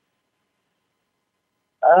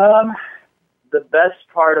 The best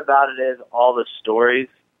part about it is all the stories,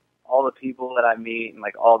 all the people that I meet, and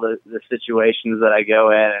all the situations that I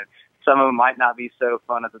go in. And some of them might not be so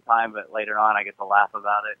fun at the time, but later on I get to laugh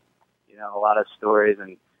about it. A lot of stories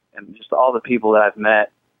and just all the people that I've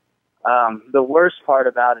met. The worst part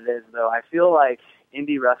about it is, though, I feel like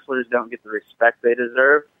indie wrestlers don't get the respect they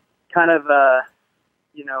deserve. Kind of,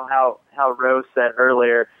 how Rose said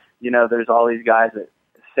earlier, there's all these guys that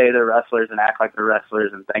say they're wrestlers and act like they're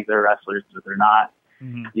wrestlers and think they're wrestlers, but they're not.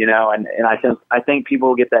 And I think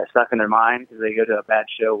people get that stuck in their mind because they go to a bad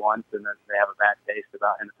show once and then they have a bad taste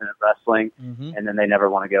about independent wrestling, and then they never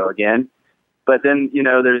want to go again. But then,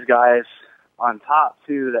 there's guys on top,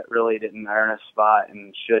 too, that really didn't earn a spot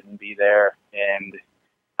and shouldn't be there. And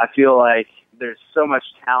I feel like there's so much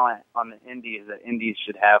talent on the indies that indies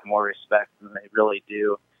should have more respect than they really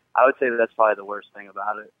do. I would say that's probably the worst thing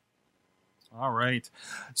about it. All right.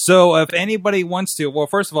 So if anybody wants to, well,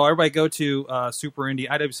 first of all, everybody go to Super Indy,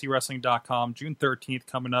 IWCWrestling.com, June 13th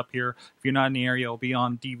coming up here. If you're not in the area, it'll be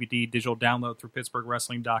on DVD, digital download through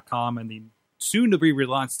PittsburghWrestling.com and the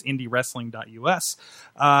soon-to-be-relaunched IndieWrestling.us.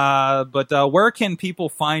 But where can people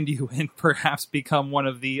find you and perhaps become one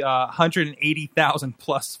of the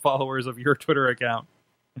 180,000-plus followers of your Twitter account?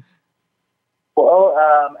 Well,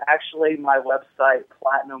 actually, my website,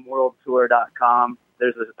 PlatinumWorldTour.com,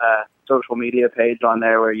 there's a social media page on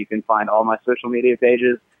there where you can find all my social media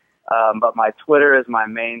pages. But my Twitter is my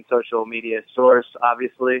main social media source,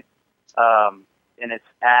 obviously. And it's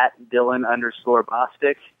at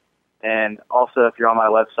Dylan_Bostic. And also, if you're on my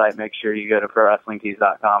website, make sure you go to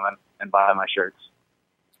prowrestlingtees.com and buy my shirts.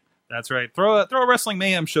 That's right. Throw a Wrestling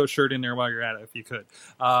Mayhem show shirt in there while you're at it, if you could.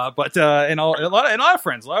 And a lot of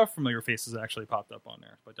friends, a lot of familiar faces actually popped up on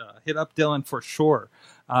there. But hit up Dylan for sure.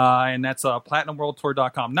 And that's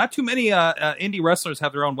PlatinumWorldTour.com. Not too many indie wrestlers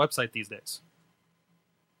have their own website these days.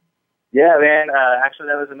 Yeah, man. Actually,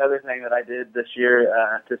 that was another thing that I did this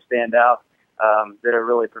year to stand out. Did a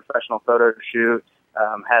really professional photo shoot.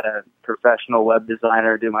 Had a professional web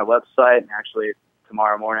designer do my website. And actually,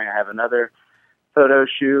 tomorrow morning I have another photo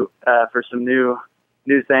shoot for some new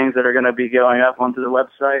things that are going to be going up onto the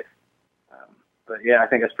website. But yeah, I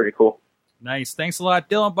think that's pretty cool. Nice. Thanks a lot,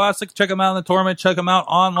 Dylan Bostic. Check him out in the tournament. Check him out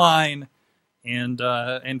online, and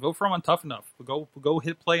vote for him on Tough Enough. We'll go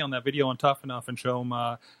hit play on that video on Tough Enough and show him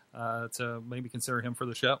to maybe consider him for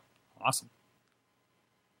the show. Awesome.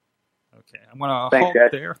 Okay, I'm going to hold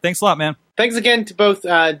there. Thanks a lot, man. Thanks again to both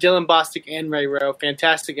Dylan Bostic and Ray Rowe.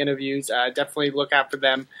 Fantastic interviews. Definitely look out for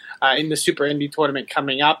them in the Super Indy tournament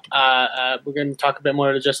coming up. We're going to talk a bit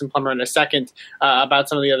more to Justin Plummer in a second about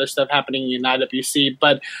some of the other stuff happening in IWC.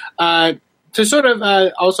 But to sort of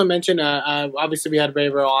also mention, obviously we had Ray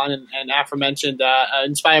Rowe on, and aforementioned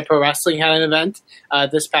Inspire Pro Wrestling had an event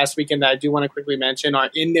this past weekend that I do want to quickly mention, our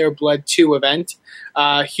In Their Blood 2 event.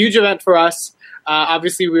 Huge event for us.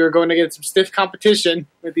 Obviously, we were going to get some stiff competition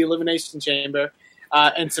with the Elimination Chamber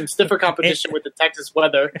and some stiffer competition with the Texas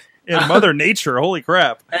weather. And Mother Nature, holy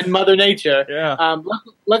crap. And Mother Nature. Yeah.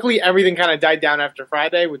 Luckily, everything kind of died down after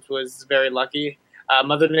Friday, which was very lucky.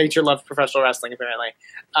 Mother Nature loves professional wrestling, apparently.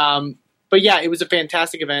 But yeah, it was a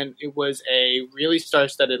fantastic event. It was a really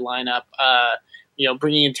star-studded lineup,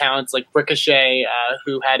 bringing in talents like Ricochet,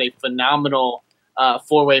 who had a phenomenal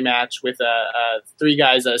four-way match with three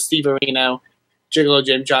guys, Steve Areno, Gigolo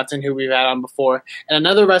James Johnson, who we've had on before. And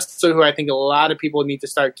another wrestler who I think a lot of people need to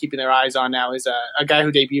start keeping their eyes on now is a guy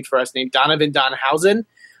who debuted for us named Donovan Donhausen,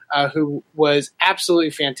 who was absolutely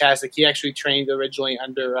fantastic. He actually trained originally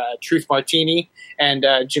under Truth Martini and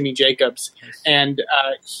Jimmy Jacobs. And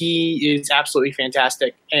he is absolutely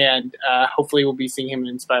fantastic. And hopefully we'll be seeing him in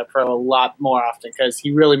Inspire Pro a lot more often because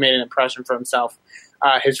he really made an impression for himself.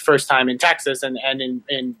 His first time in Texas and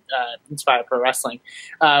in Inspire Pro Wrestling.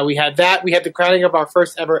 We had that. We had the crowning of our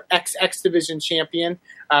first ever XX Division champion,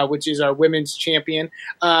 which is our women's champion.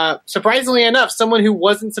 Surprisingly enough, someone who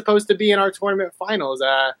wasn't supposed to be in our tournament finals.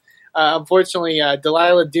 Unfortunately,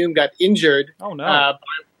 Delilah Doom got injured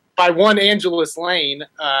by one Angelus Lane,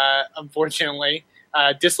 unfortunately,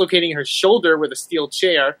 dislocating her shoulder with a steel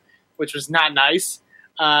chair, which was not nice.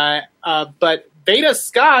 But Beta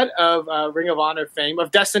Scott of Ring of Honor fame, of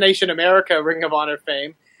Destination America Ring of Honor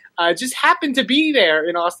fame, just happened to be there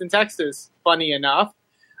in Austin, Texas, funny enough,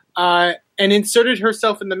 and inserted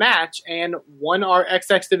herself in the match and won our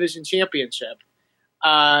XX Division Championship.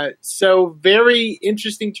 So very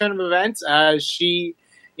interesting turn of events. She,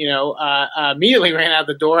 immediately ran out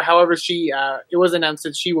the door. However, it was announced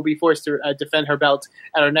that she will be forced to defend her belt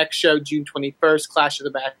at our next show, June 21st, Clash of the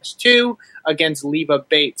Bash 2, against Leva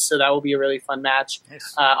Bates. So that will be a really fun match.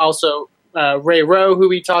 Nice. Also, Ray Rowe, who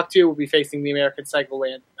we talked to, will be facing the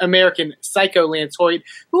American Psycho Lance Hoyt,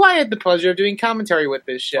 who I had the pleasure of doing commentary with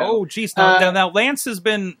this show. Oh, geez. Now Lance has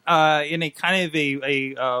been in a kind of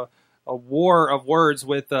a war of words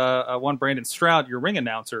with one Brandon Stroud, your ring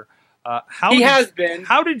announcer. Has been.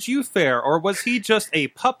 How did you fare, or was he just a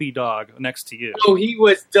puppy dog next to you? Oh, he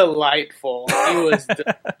was delightful. He was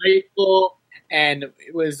delightful, and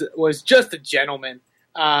was just a gentleman.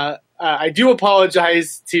 I do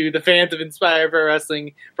apologize to the fans of Inspire Pro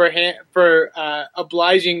Wrestling for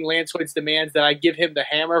obliging Lance Hoyt's demands that I give him the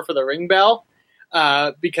hammer for the ring bell,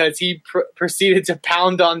 because he proceeded to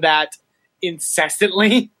pound on that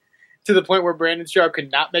incessantly to the point where Brandon Stroud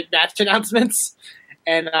could not make match announcements.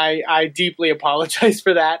 And I deeply apologize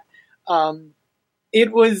for that.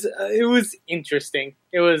 It was interesting.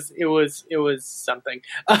 It was something.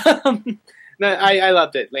 I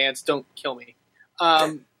loved it. Lance, don't kill me.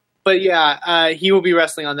 But yeah, he will be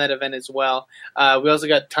wrestling on that event as well. We also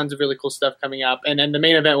got tons of really cool stuff coming up, and then the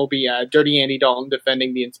main event will be Dirty Andy Dalton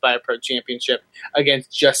defending the Inspire Pro Championship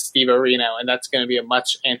against just Steve Areno, and that's going to be a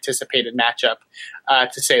much anticipated matchup,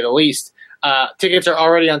 to say the least. Tickets are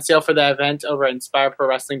already on sale for that event over at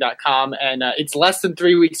InspireProWrestling.com, and it's less than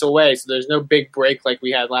 3 weeks away, so there's no big break like we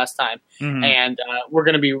had last time. Mm-hmm. And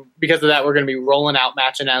because of that, we're going to be rolling out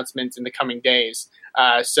match announcements in the coming days.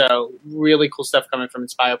 So really cool stuff coming from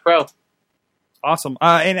Inspire Pro. Awesome.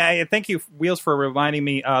 And I thank you, Wheels, for reminding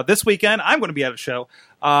me. This weekend, I'm going to be at a show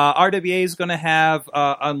RWA is going to have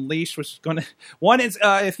Unleashed, which is going to... One is,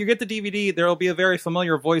 if you get the DVD, there will be a very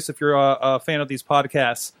familiar voice if you're a fan of these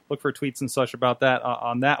podcasts. Look for tweets and such about that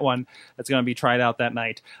on that one. That's going to be tried out that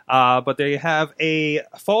night. But they have a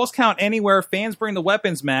Falls Count Anywhere Fans Bring the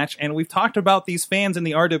Weapons match, and we've talked about these fans in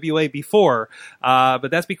the RWA before,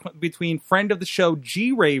 but that's between friend of the show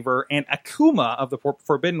G-Raver and Akuma of the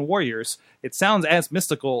Forbidden Warriors. It sounds as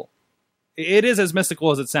mystical. It is as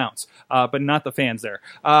mystical as it sounds, but not the fans there.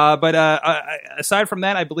 But aside from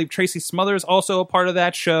that, I believe Tracy Smothers also a part of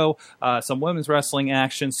that show. Some women's wrestling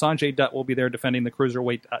action. Sanjay Dutt will be there defending the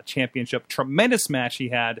Cruiserweight Championship. Tremendous match he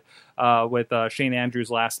had with Shane Andrews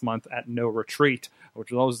last month at No Retreat,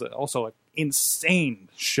 which was also an insane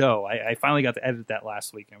show. I finally got to edit that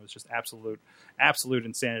last week, and it was just absolute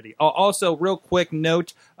insanity. Also, real quick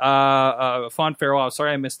note, fond farewell.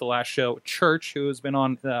 Sorry I missed the last show. Church, who has been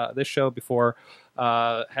on this show before,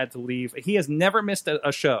 had to leave. He has never missed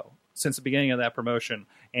a show since the beginning of that promotion,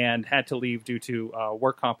 and had to leave due to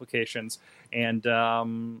work complications. And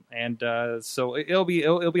so it'll be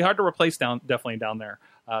hard to replace definitely down there.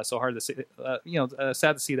 So hard to see,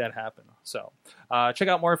 sad to see that happen. So check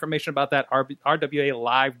out more information about that,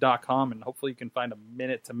 rwalive.com, and hopefully you can find a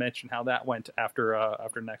minute to mention how that went after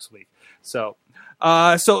next week. So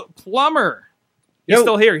Plummer, he's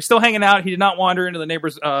still here. He's still hanging out. He did not wander into the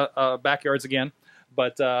neighbors' backyards again.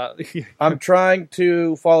 But I'm trying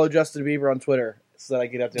to follow Justin Bieber on Twitter so that I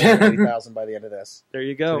get up to 30,000 by the end of this. There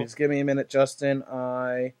you go. So just give me a minute, Justin.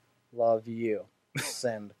 I love you.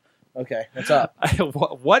 Send. Okay, what's up?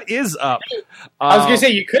 What is up? I was going to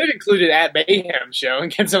say, you could have included at Mayhem show and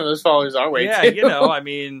get some of those followers our way, yeah, too. I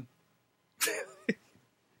mean...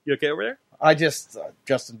 You okay over there? I just...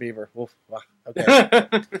 Justin Bieber. Oof.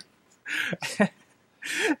 Okay.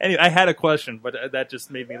 Anyway, I had a question, but that just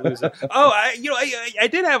made me lose it. I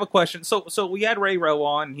did have a question. So we had Ray Rowe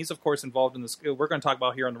on, and he's, of course, involved in this. We're going to talk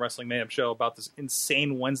about here on the Wrestling Mayhem show about this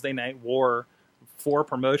insane Wednesday night war, 4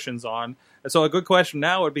 promotions on. So a good question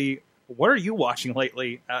now would be, what are you watching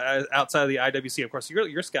lately outside of the IWC? Of course,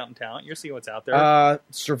 you're scouting talent. You're seeing what's out there.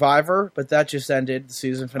 Survivor, but that just ended. The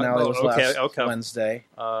season finale was last Wednesday.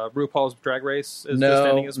 RuPaul's Drag Race is just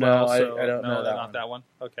ending as well. No, so I don't know that not one. that one.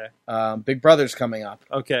 Okay. Big Brother's coming up.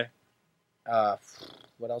 Okay.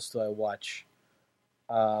 What else do I watch?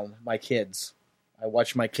 My kids. I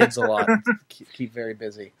watch my kids a lot. keep very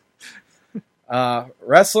busy.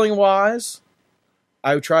 Wrestling wise,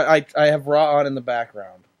 I have Raw on in the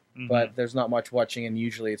background, but there's not much watching, and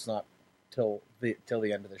usually it's not till the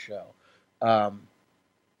end of the show.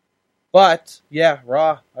 But yeah,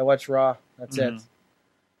 Raw. I watch Raw. That's it. Is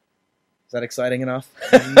that exciting enough?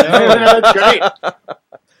 No, that's great.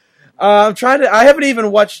 I'm trying to. I haven't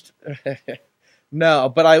even watched. No,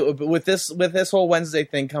 but with this whole Wednesday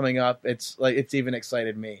thing coming up, it's even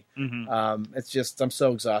excited me. It's just I'm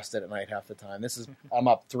so exhausted at night half the time. I'm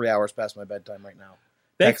up 3 hours past my bedtime right now.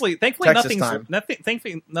 Thankfully,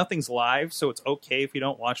 nothing's live, so it's okay if you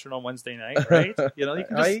don't watch it on Wednesday night, right? You can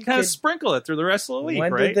just kind of sprinkle it through the rest of the week,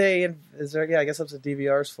 when right? Did they? Is there? Yeah, I guess that's what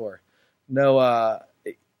DVR's for. No,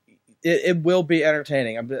 it will be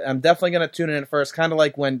entertaining. I'm definitely going to tune in at first, kind of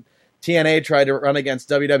like when TNA tried to run against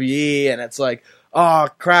WWE, and it's like, oh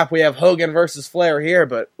crap, we have Hogan versus Flair here,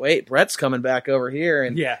 but wait, Brett's coming back over here,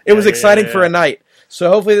 and it was exciting for a night. So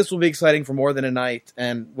hopefully this will be exciting for more than a night,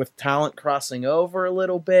 and with talent crossing over a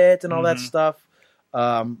little bit and all that stuff,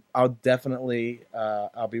 I'll definitely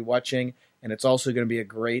I'll be watching, and it's also going to be a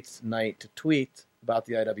great night to tweet about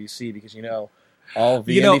the IWC because all of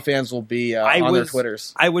the indie fans will be on their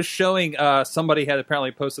Twitters. I was showing somebody had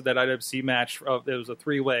apparently posted that IWC match. It was a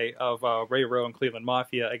 3-way of Ray Rowe and Cleveland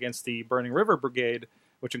Mafia against the Burning River Brigade,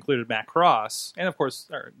 which included Matt Cross and, of course,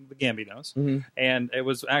 the Gambinos. And it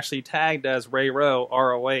was actually tagged as Ray Rowe,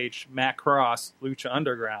 ROH, Matt Cross, Lucha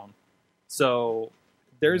Underground. So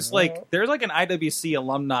there's like an IWC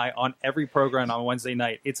alumni on every program on Wednesday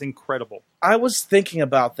night. It's incredible. I was thinking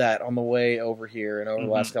about that on the way over here and over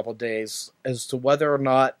the last couple of days as to whether or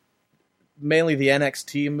not mainly the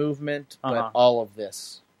NXT movement, but all of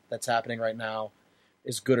this that's happening right now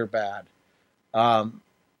is good or bad.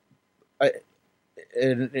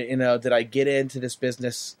 Did I get into this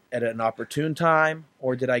business at an opportune time,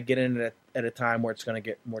 or did I get in it at a time where it's going to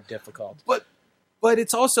get more difficult? But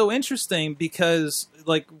it's also interesting because,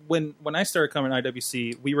 like, when I started coming to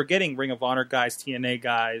IWC, we were getting Ring of Honor guys, TNA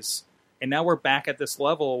guys, and now we're back at this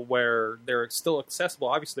level where they're still accessible.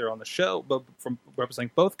 Obviously, they're on the show, but from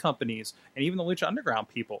representing both companies and even the Lucha Underground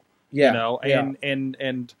people.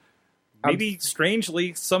 And maybe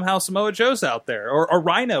strangely, somehow Samoa Joe's out there, or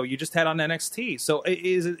Rhino you just had on NXT. So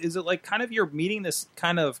is it like kind of you're meeting this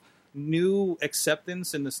kind of new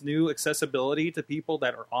acceptance and this new accessibility to people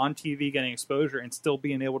that are on TV getting exposure and still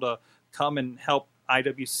being able to come and help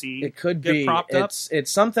IWC it could get be. propped up?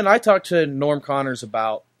 It's something I talked to Norm Connors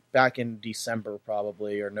about back in December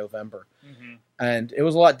probably, or November. Mm-hmm. And it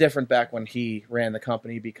was a lot different back when he ran the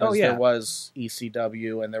company because yeah. there was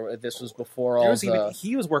ECW and this was before all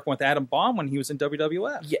he was working with Adam Bomb when he was in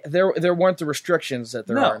WWF. Yeah, there weren't the restrictions that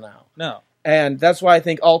there are now. No. And that's why I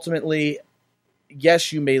think ultimately,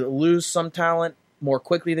 yes, you may lose some talent more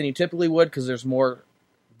quickly than you typically would because there's more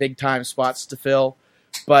big-time spots to fill.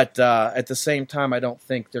 But at the same time, I don't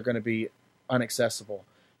think they're going to be inaccessible.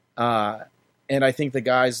 And I think the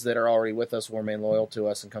guys that are already with us will remain loyal to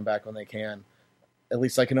us and come back when they can. At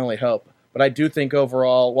least I can only hope. But I do think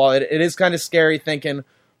overall, while it is kind of scary thinking,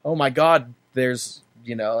 oh my God, there's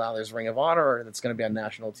Ring of Honor that's going to be on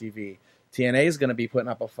national TV. TNA is going to be putting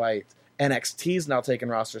up a fight. NXT's now taking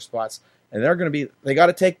roster spots. And they got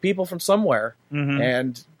to take people from somewhere. Mm-hmm.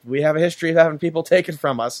 And we have a history of having people taken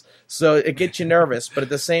from us. So it gets you nervous. But at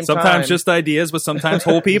the same time, sometimes just ideas, but sometimes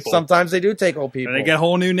whole people. Sometimes they do take whole people. And they get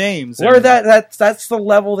whole new names. Or that's the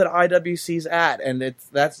level that IWC's at. And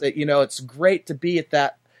it's great to be at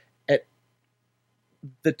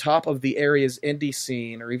the top of the area's indie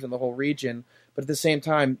scene or even the whole region. But at the same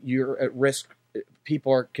time, you're at risk.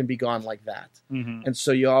 People can be gone like that. Mm-hmm. And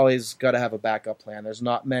so you always got to have a backup plan. There's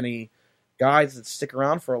not many guys that stick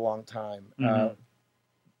around for a long time. Mm-hmm.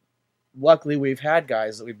 Luckily, we've had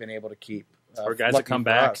guys that we've been able to keep. Or guys that come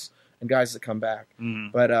back. And guys that come back.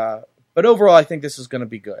 Mm-hmm. But overall, I think this is going to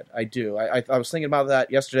be good. I do. I was thinking about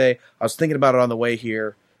that yesterday. I was thinking about it on the way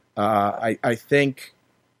here. I think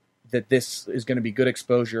that this is going to be good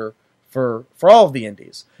exposure for all of the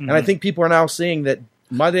indies. Mm-hmm. And I think people are now seeing that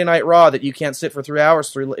Monday Night Raw, that you can't sit for 3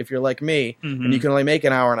 hours if you're like me, mm-hmm. and you can only make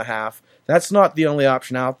an hour and a half. That's not the only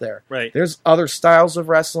option out there. Right. There's other styles of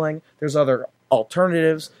wrestling. There's other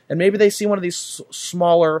alternatives. And maybe they see one of these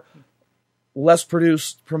smaller, less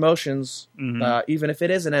produced promotions, mm-hmm. Even if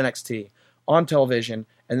it is an NXT, on television,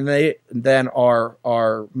 and they then are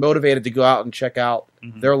motivated to go out and check out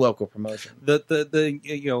mm-hmm. their local promotion.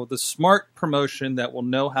 The smart promotion that will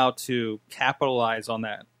know how to capitalize on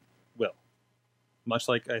that will. Much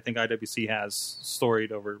like I think IWC has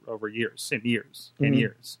storied over years and years and mm-hmm.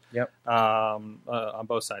 years. Yep. On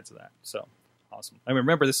both sides of that. So awesome. I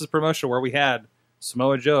remember this is a promotion where we had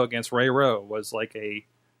Samoa Joe against Ray Rowe was like a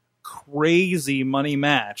crazy money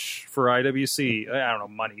match for IWC. I don't know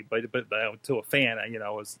money, but to a fan, it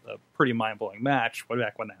was a pretty mind-blowing match way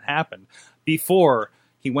back when that happened. Before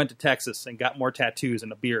he went to Texas and got more tattoos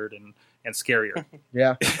and a beard and scarier.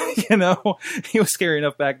 Yeah. He was scary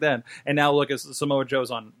enough back then. And now look, Samoa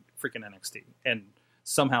Joe's on freaking NXT and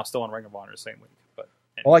somehow still on Ring of Honor the same week. But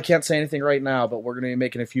anyway. Well, I can't say anything right now, but we're going to be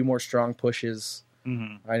making a few more strong pushes.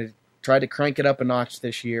 Mm-hmm. I tried to crank it up a notch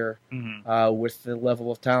this year mm-hmm. With the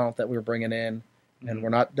level of talent that we're bringing in, and mm-hmm. we're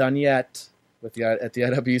not done yet at the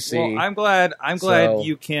IWC. Well, I'm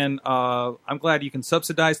glad you can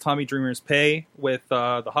subsidize Tommy Dreamer's pay with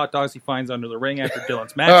the hot dogs he finds under the ring after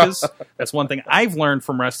Dylan's matches. That's one thing I've learned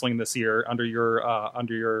from wrestling this year under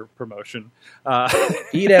your promotion.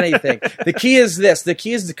 Eat anything. The key is this. The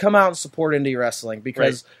key is to come out and support indie wrestling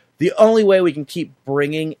because. Right. The only way we can keep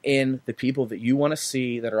bringing in the people that you want to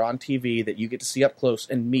see, that are on TV, that you get to see up close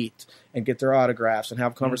and meet and get their autographs and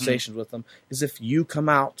have conversations mm-hmm. with them, is if you come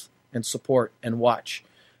out and support and watch.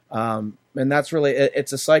 And that's really,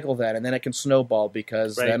 it's a cycle then, and then it can snowball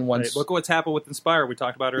because then once... Right. Look at what's happened with Inspire. We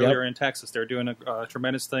talked about earlier in Texas. They're doing a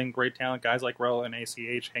tremendous thing, great talent, guys like Rowe and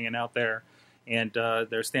ACH hanging out there. And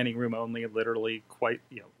they're standing room only, literally quite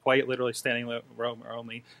literally standing room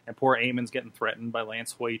only. And poor Eamon's getting threatened by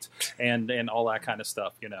Lance Hoyt and all that kind of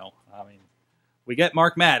stuff. I mean, we get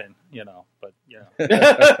Mark Madden, but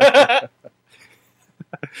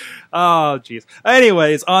oh, geez.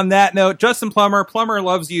 Anyways, on that note, Justin Plummer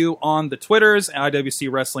loves you on the Twitters,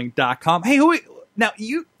 IWCWrestling.com. Hey,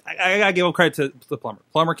 I gotta give credit to Plummer.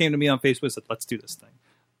 Plummer came to me on Facebook and said, "Let's do this thing."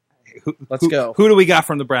 Let's go. Who do we got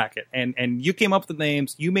from the bracket? And you came up with the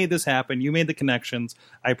names. You made this happen. You made the connections.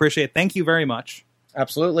 I appreciate it. Thank you very much.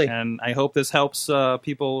 Absolutely. And I hope this helps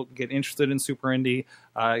people get interested in Super Indy.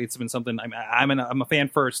 It's been something I'm a fan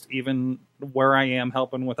first, even where I am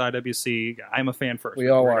helping with IWC. I'm a fan first. We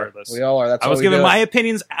all are. We all are. That's I was giving my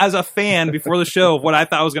opinions as a fan before the show of what I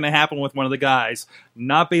thought was going to happen with one of the guys,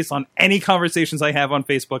 not based on any conversations I have on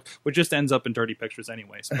Facebook, which just ends up in dirty pictures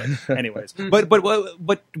anyways. But anyways,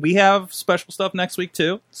 but we have special stuff next week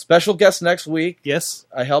too. Special guest next week. Yes,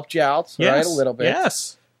 I helped you out right a little bit.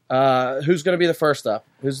 Yes. Who's going to be the first up?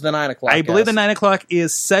 Who's the 9 o'clock? I believe the 9 o'clock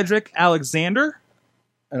is Cedric Alexander.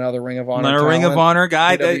 another Ring of Honor. Another Ring of Honor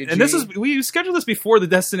guy. IWG. And we scheduled this before the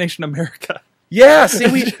Destination America. Yeah,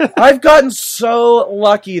 see, I've gotten so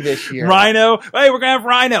lucky this year. Rhino. Hey, we're going to have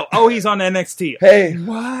Rhino. Oh, he's on NXT. Hey,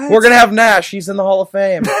 what? We're going to have Nash. He's in the Hall of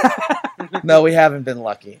Fame. No, we haven't been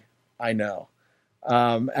lucky. I know.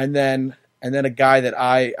 And then a guy that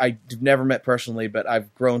I've never met personally, but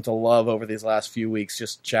I've grown to love over these last few weeks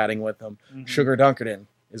just chatting with him. Mm-hmm. Sugar Dunkerton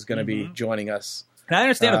is going to be joining us. And I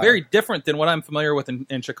understand very different than what I'm familiar with in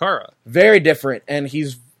Chikara. Very different, and he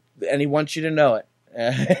wants you to know it.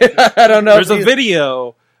 I don't know. There's a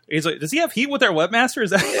video. He's like, does he have heat with our webmaster?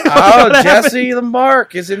 Is that? Jesse the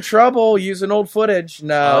Mark is in trouble using old footage.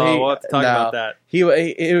 No, we'll have to talk about that. He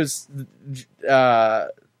was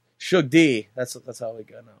Shug D. That's how we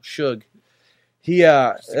go now. Shug.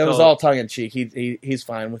 It was all tongue in cheek. He's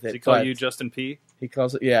fine with it. Does he call you Justin P? He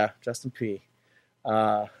calls it Justin P.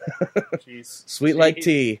 Jeez. Sweet like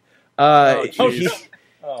tea.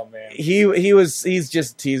 Oh man. He's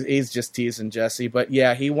just teasing Jesse, but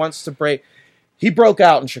yeah, he wants to break. He broke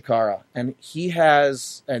out in Chikara, and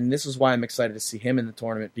and this is why I'm excited to see him in the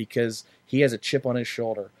tournament, because he has a chip on his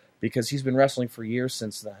shoulder, because he's been wrestling for years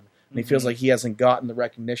since then, and he feels like he hasn't gotten the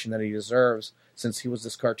recognition that he deserves since he was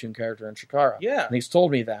this cartoon character in Chikara. Yeah, and he's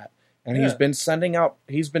told me that, and he's been sending out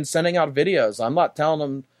videos. I'm not telling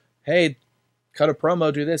him, hey, cut a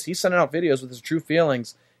promo, do this. He's sending out videos with his true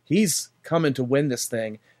feelings. He's coming to win this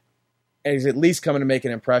thing, and he's at least coming to make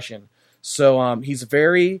an impression. So he's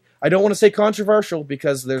very, I don't want to say controversial,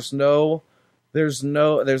 because there's not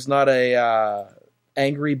a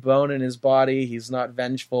angry bone in his body. He's not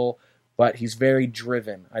vengeful, but he's very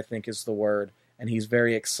driven, I think is the word, and he's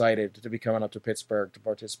very excited to be coming up to Pittsburgh to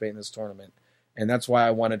participate in this tournament. And that's why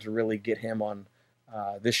I wanted to really get him on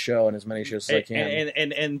this show and as many shows as I can.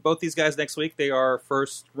 And both these guys next week, they are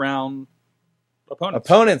first round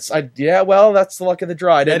opponents. Well, that's the luck of the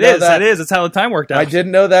draw. I didn't know that. That is. That's how the time worked out. I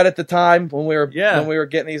didn't know that at the time when we were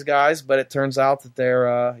getting these guys, but it turns out that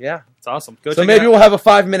they're It's awesome. So maybe we'll have a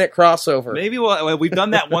 5-minute crossover. Maybe we've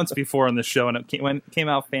done that once before on the show, and it came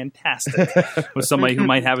out fantastic with somebody who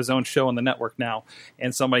might have his own show on the network now,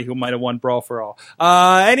 and somebody who might have won Brawl for All.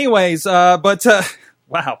 Wow.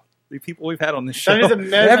 The people we've had on this show.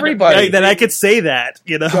 Everybody. That I could say that,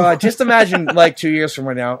 you know. God, just imagine, like 2 years from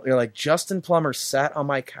now, you're like, Justin Plummer sat on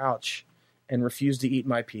my couch and refused to eat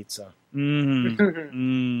my pizza.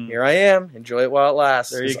 Mm-hmm. Here I am. Enjoy it while it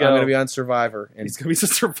lasts. There you go. I'm going to be on Survivor. And he's going to be the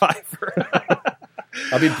Survivor.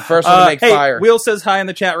 I'll be the first one to make fire. Will says hi in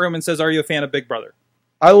the chat room and says, are you a fan of Big Brother?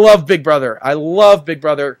 I love Big Brother.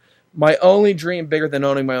 My only dream, bigger than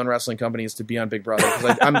owning my own wrestling company, is to be on Big Brother,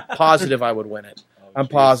 because I'm positive I would win it. I'm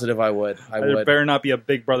positive I would. There better not be a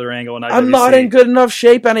Big Brother angle in IWC. I'm not in good enough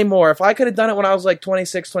shape anymore. If I could have done it when I was like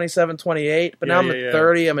 26, 27, 28, but now I'm at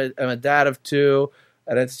 30, I'm a dad of 2,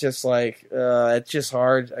 and it's just like, it's just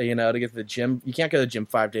hard, to get to the gym. You can't go to the gym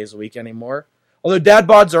 5 days a week anymore. Although dad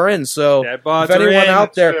bods are in, so if anyone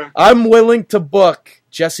out there, I'm willing to book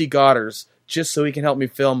Jesse Goddard's just so he can help me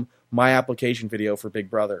film my application video for Big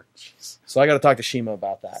Brother. So I got to talk to Shima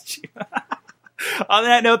about that. On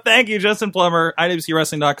that note, thank you, Justin Plummer,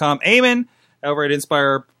 IWCWrestling.com. Eamon, over at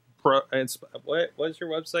Inspire Pro. What is your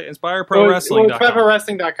website? InspireProWrestling.com.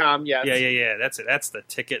 InspireProWrestling.com, yes. Yeah. That's it. That's the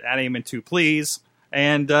ticket. Add Eamon too, please.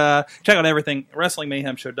 And check out everything,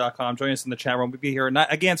 WrestlingMayhemShow.com. Join us in the chat room. We'll be here,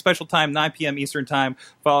 again, special time, 9 p.m. Eastern Time,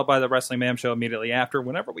 followed by the Wrestling Mayhem Show immediately after,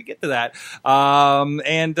 whenever we get to that.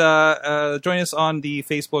 And join us on the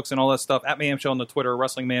Facebooks and all that stuff, at Mayhem Show on the Twitter,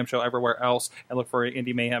 Wrestling Mayhem Show everywhere else, and look for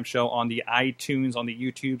Indie Mayhem Show on the iTunes, on the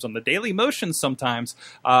YouTubes, on the Daily Motion sometimes,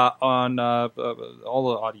 on all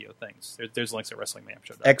the audio things. There's links at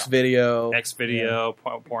WrestlingMayhemShow.com. Xvideo,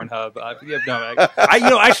 Pornhub.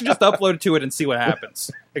 I should just upload it to it and see what happens.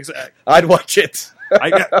 Exactly. I'd watch it.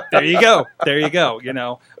 There you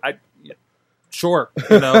go. Sure.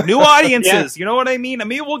 New audiences. You know what I mean?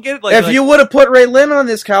 We'll get it. If you would have put Ray Lynn on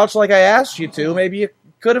this couch like I asked you to, maybe you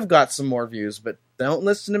could have got some more views. But don't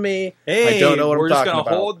listen to me. Hey, I don't know what I'm talking about. We're just going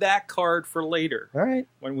to hold that card for later. All right.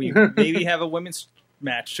 When we maybe have a women's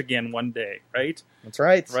match again one day, right? That's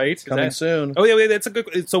right. Right? Coming soon. Oh yeah, that's a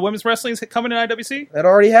good. So women's wrestling is coming in IWC. That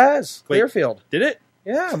already has. Clearfield. Did it?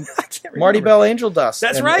 Yeah, Marty Bell Angel Dust.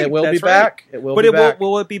 That's right. It will be back. It will but be back.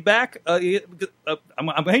 Will it be back? I'm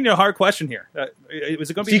asking you a hard question here. Is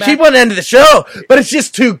it going to be? You back? keep on the end of the show, but it's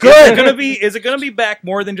just too good. Is it going to be back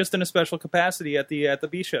more than just in a special capacity at the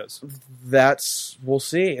B shows? We'll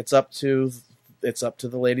see. It's up to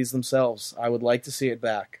the ladies themselves. I would like to see it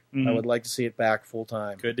back. Mm-hmm. I would like to see it back full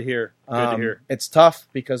time. Good to hear. Good to hear. It's tough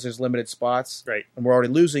because there's limited spots, right? And we're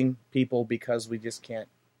already losing people because we just can't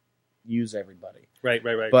use everybody. Right.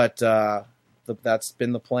 But that's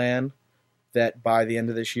been the plan. That by the end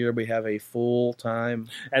of this year we have a full-time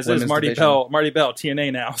as is Marty division. Bell,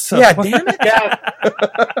 TNA now. So. Yeah, damn it.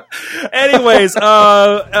 Anyways, check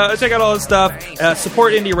out all this stuff.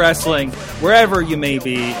 Support indie wrestling wherever you may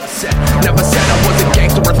be. Never said I was a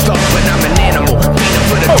gangster or thug, but I'm an animal. Beating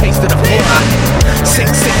for the taste of the blood.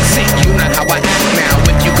 Sick, you know how I act now.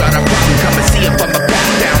 If you got a problem, come and see if I'm a back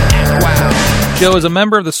down. Act wow. Joe is a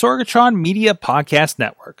member of the Sorgatron Media Podcast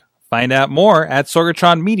Network. Find out more at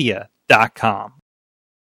sorgatronmedia.com.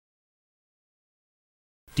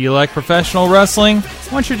 Do you like professional wrestling?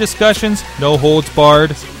 Want your discussions no holds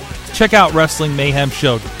barred? Check out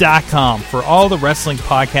WrestlingMayhemShow.com for all the wrestling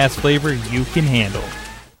podcast flavor you can handle.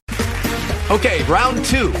 Okay, round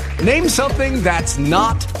 2. Name something that's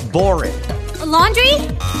not boring. A laundry?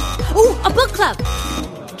 Ooh, a book club.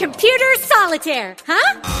 Computer solitaire,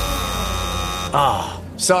 huh? Ah,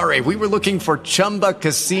 sorry, we were looking for Chumba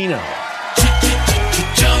Casino.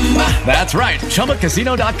 That's right,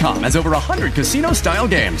 ChumbaCasino.com has over 100 casino-style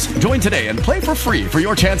games. Join today and play for free for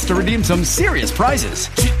your chance to redeem some serious prizes.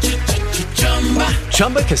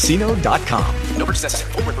 ChumbaCasino.com. No purchase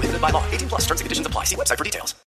necessary. Void where prohibited by law. 18+ terms and conditions apply. See website for details.